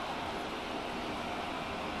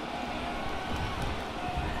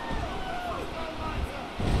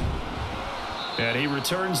 And he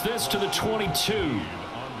returns this to the 22.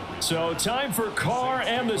 So time for Carr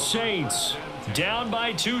and the Saints. Down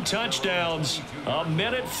by 2 touchdowns.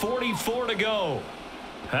 1:44 to go.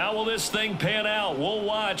 How will this thing pan out? We'll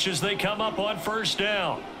watch as they come up on first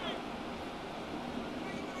down.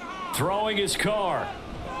 Throwing his Carr.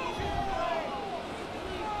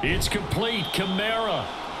 It's complete. Kamara.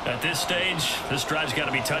 At this stage, this drive's got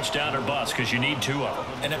to be touchdown or bust because you need 2 of them.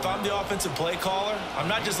 And if I'm the offensive play caller, I'm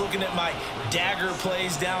not just looking at my dagger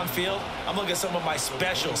plays downfield. I'm looking at some of my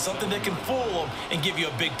specials, something that can fool them and give you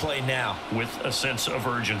a big play now. With a sense of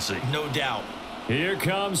urgency. No doubt. Here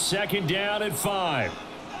comes second down at 5.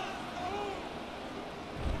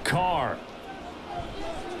 Carr.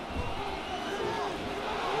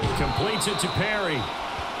 Completes it to Perry.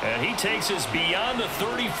 And he takes us beyond the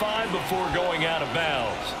 35 before going out of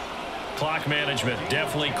bounds. Clock management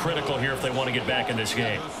definitely critical here if they want to get back in this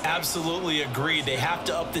game. Absolutely agreed. They have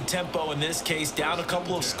to up the tempo in this case, down a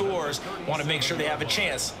couple of scores. Want to make sure they have a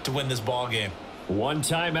chance to win this ball game. 1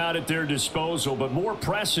 timeout at their disposal, but more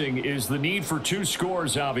pressing is the need for 2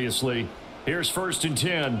 scores, obviously. Here's first and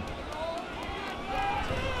 10.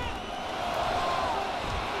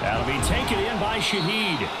 That'll be taken in by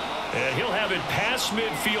Shaheed. And he'll have it past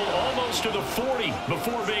midfield almost to the 40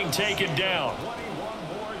 before being taken down. 21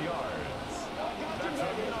 more yards. That's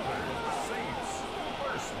another Saints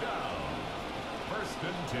first down. First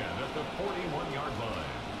and 10 at the 41-yard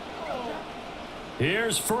line.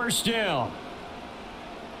 Here's first down.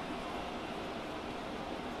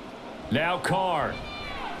 Now Carr.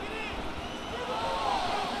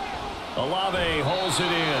 Olave holds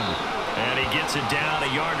it in. And he gets it down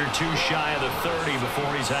a yard or 2 shy of the 30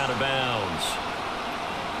 before he's out of bounds.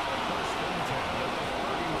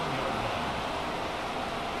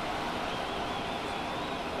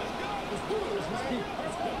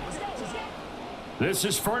 This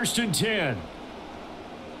is 1st and 10.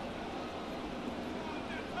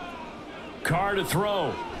 Carr to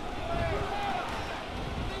throw.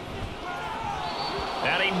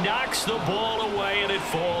 And he knocks the ball away, and it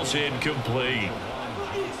falls incomplete.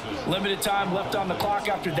 Limited time left on the clock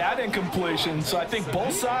after that incompletion, so I think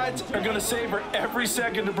both sides are going to savor every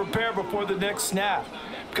second to prepare before the next snap.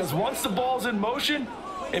 Because once the ball's in motion,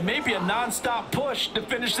 it may be a non-stop push to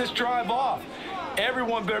finish this drive off.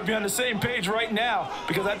 Everyone better be on the same page right now,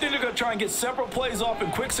 because I think they're going to try and get several plays off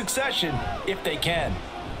in quick succession if they can.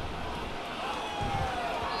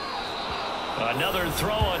 Another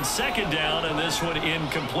throw on 2nd down, and this one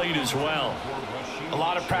incomplete as well. A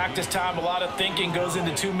lot of practice time, a lot of thinking goes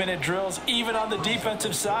into 2-minute drills, even on the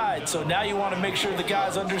defensive side. So now you want to make sure the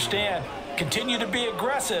guys understand. Continue to be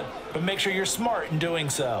aggressive, but make sure you're smart in doing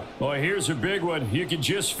so. Boy, here's a big one. You can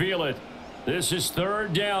just feel it. This is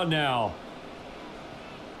 3rd down now.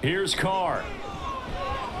 Here's Carr.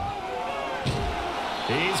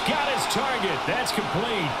 He's got his target. That's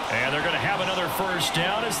complete. And they're going to have another 1st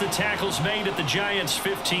down as the tackle's made at the Giants'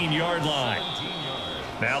 15-yard line.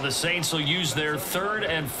 Now the Saints will use their 3rd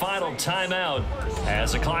and final timeout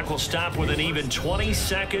as the clock will stop with an even 20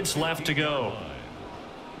 seconds left to go.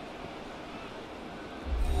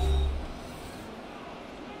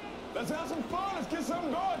 Let's have some fun. Let's get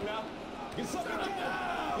something going now. Get something going.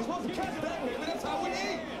 You're supposed to catch that, baby. That's how we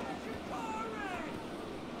eat.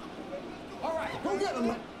 All right, go get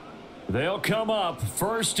them. They'll come up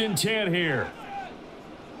 1st and 10 here.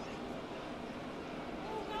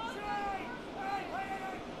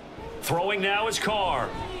 Throwing now is Carr.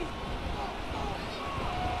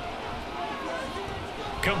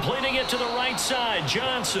 Completing it to the right side,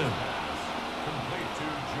 Johnson. Complete to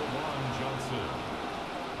Jawan Johnson.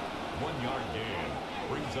 1-yard gain.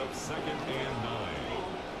 Brings up 2nd and 9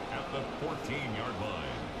 at the 14-yard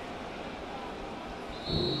line.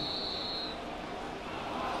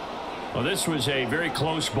 Well, this was a very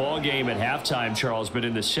close ball game at halftime, Charles, but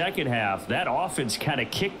in the second half, that offense kind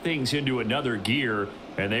of kicked things into another gear,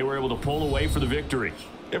 and they were able to pull away for the victory.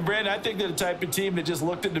 And, Brandon, I think they're the type of team that just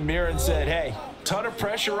looked in the mirror and said, hey, ton of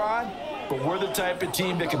pressure on, but we're the type of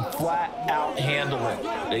team that can flat out handle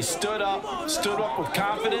it. They stood up with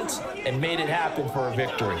confidence, and made it happen for a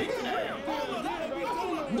victory.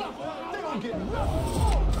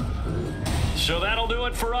 So that'll do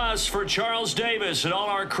it for us. For Charles Davis and all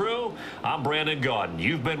our crew, I'm Brandon Gaudin.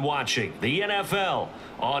 You've been watching the NFL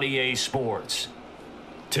on EA Sports.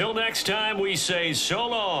 Till next time, we say so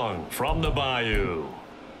long from the Bayou.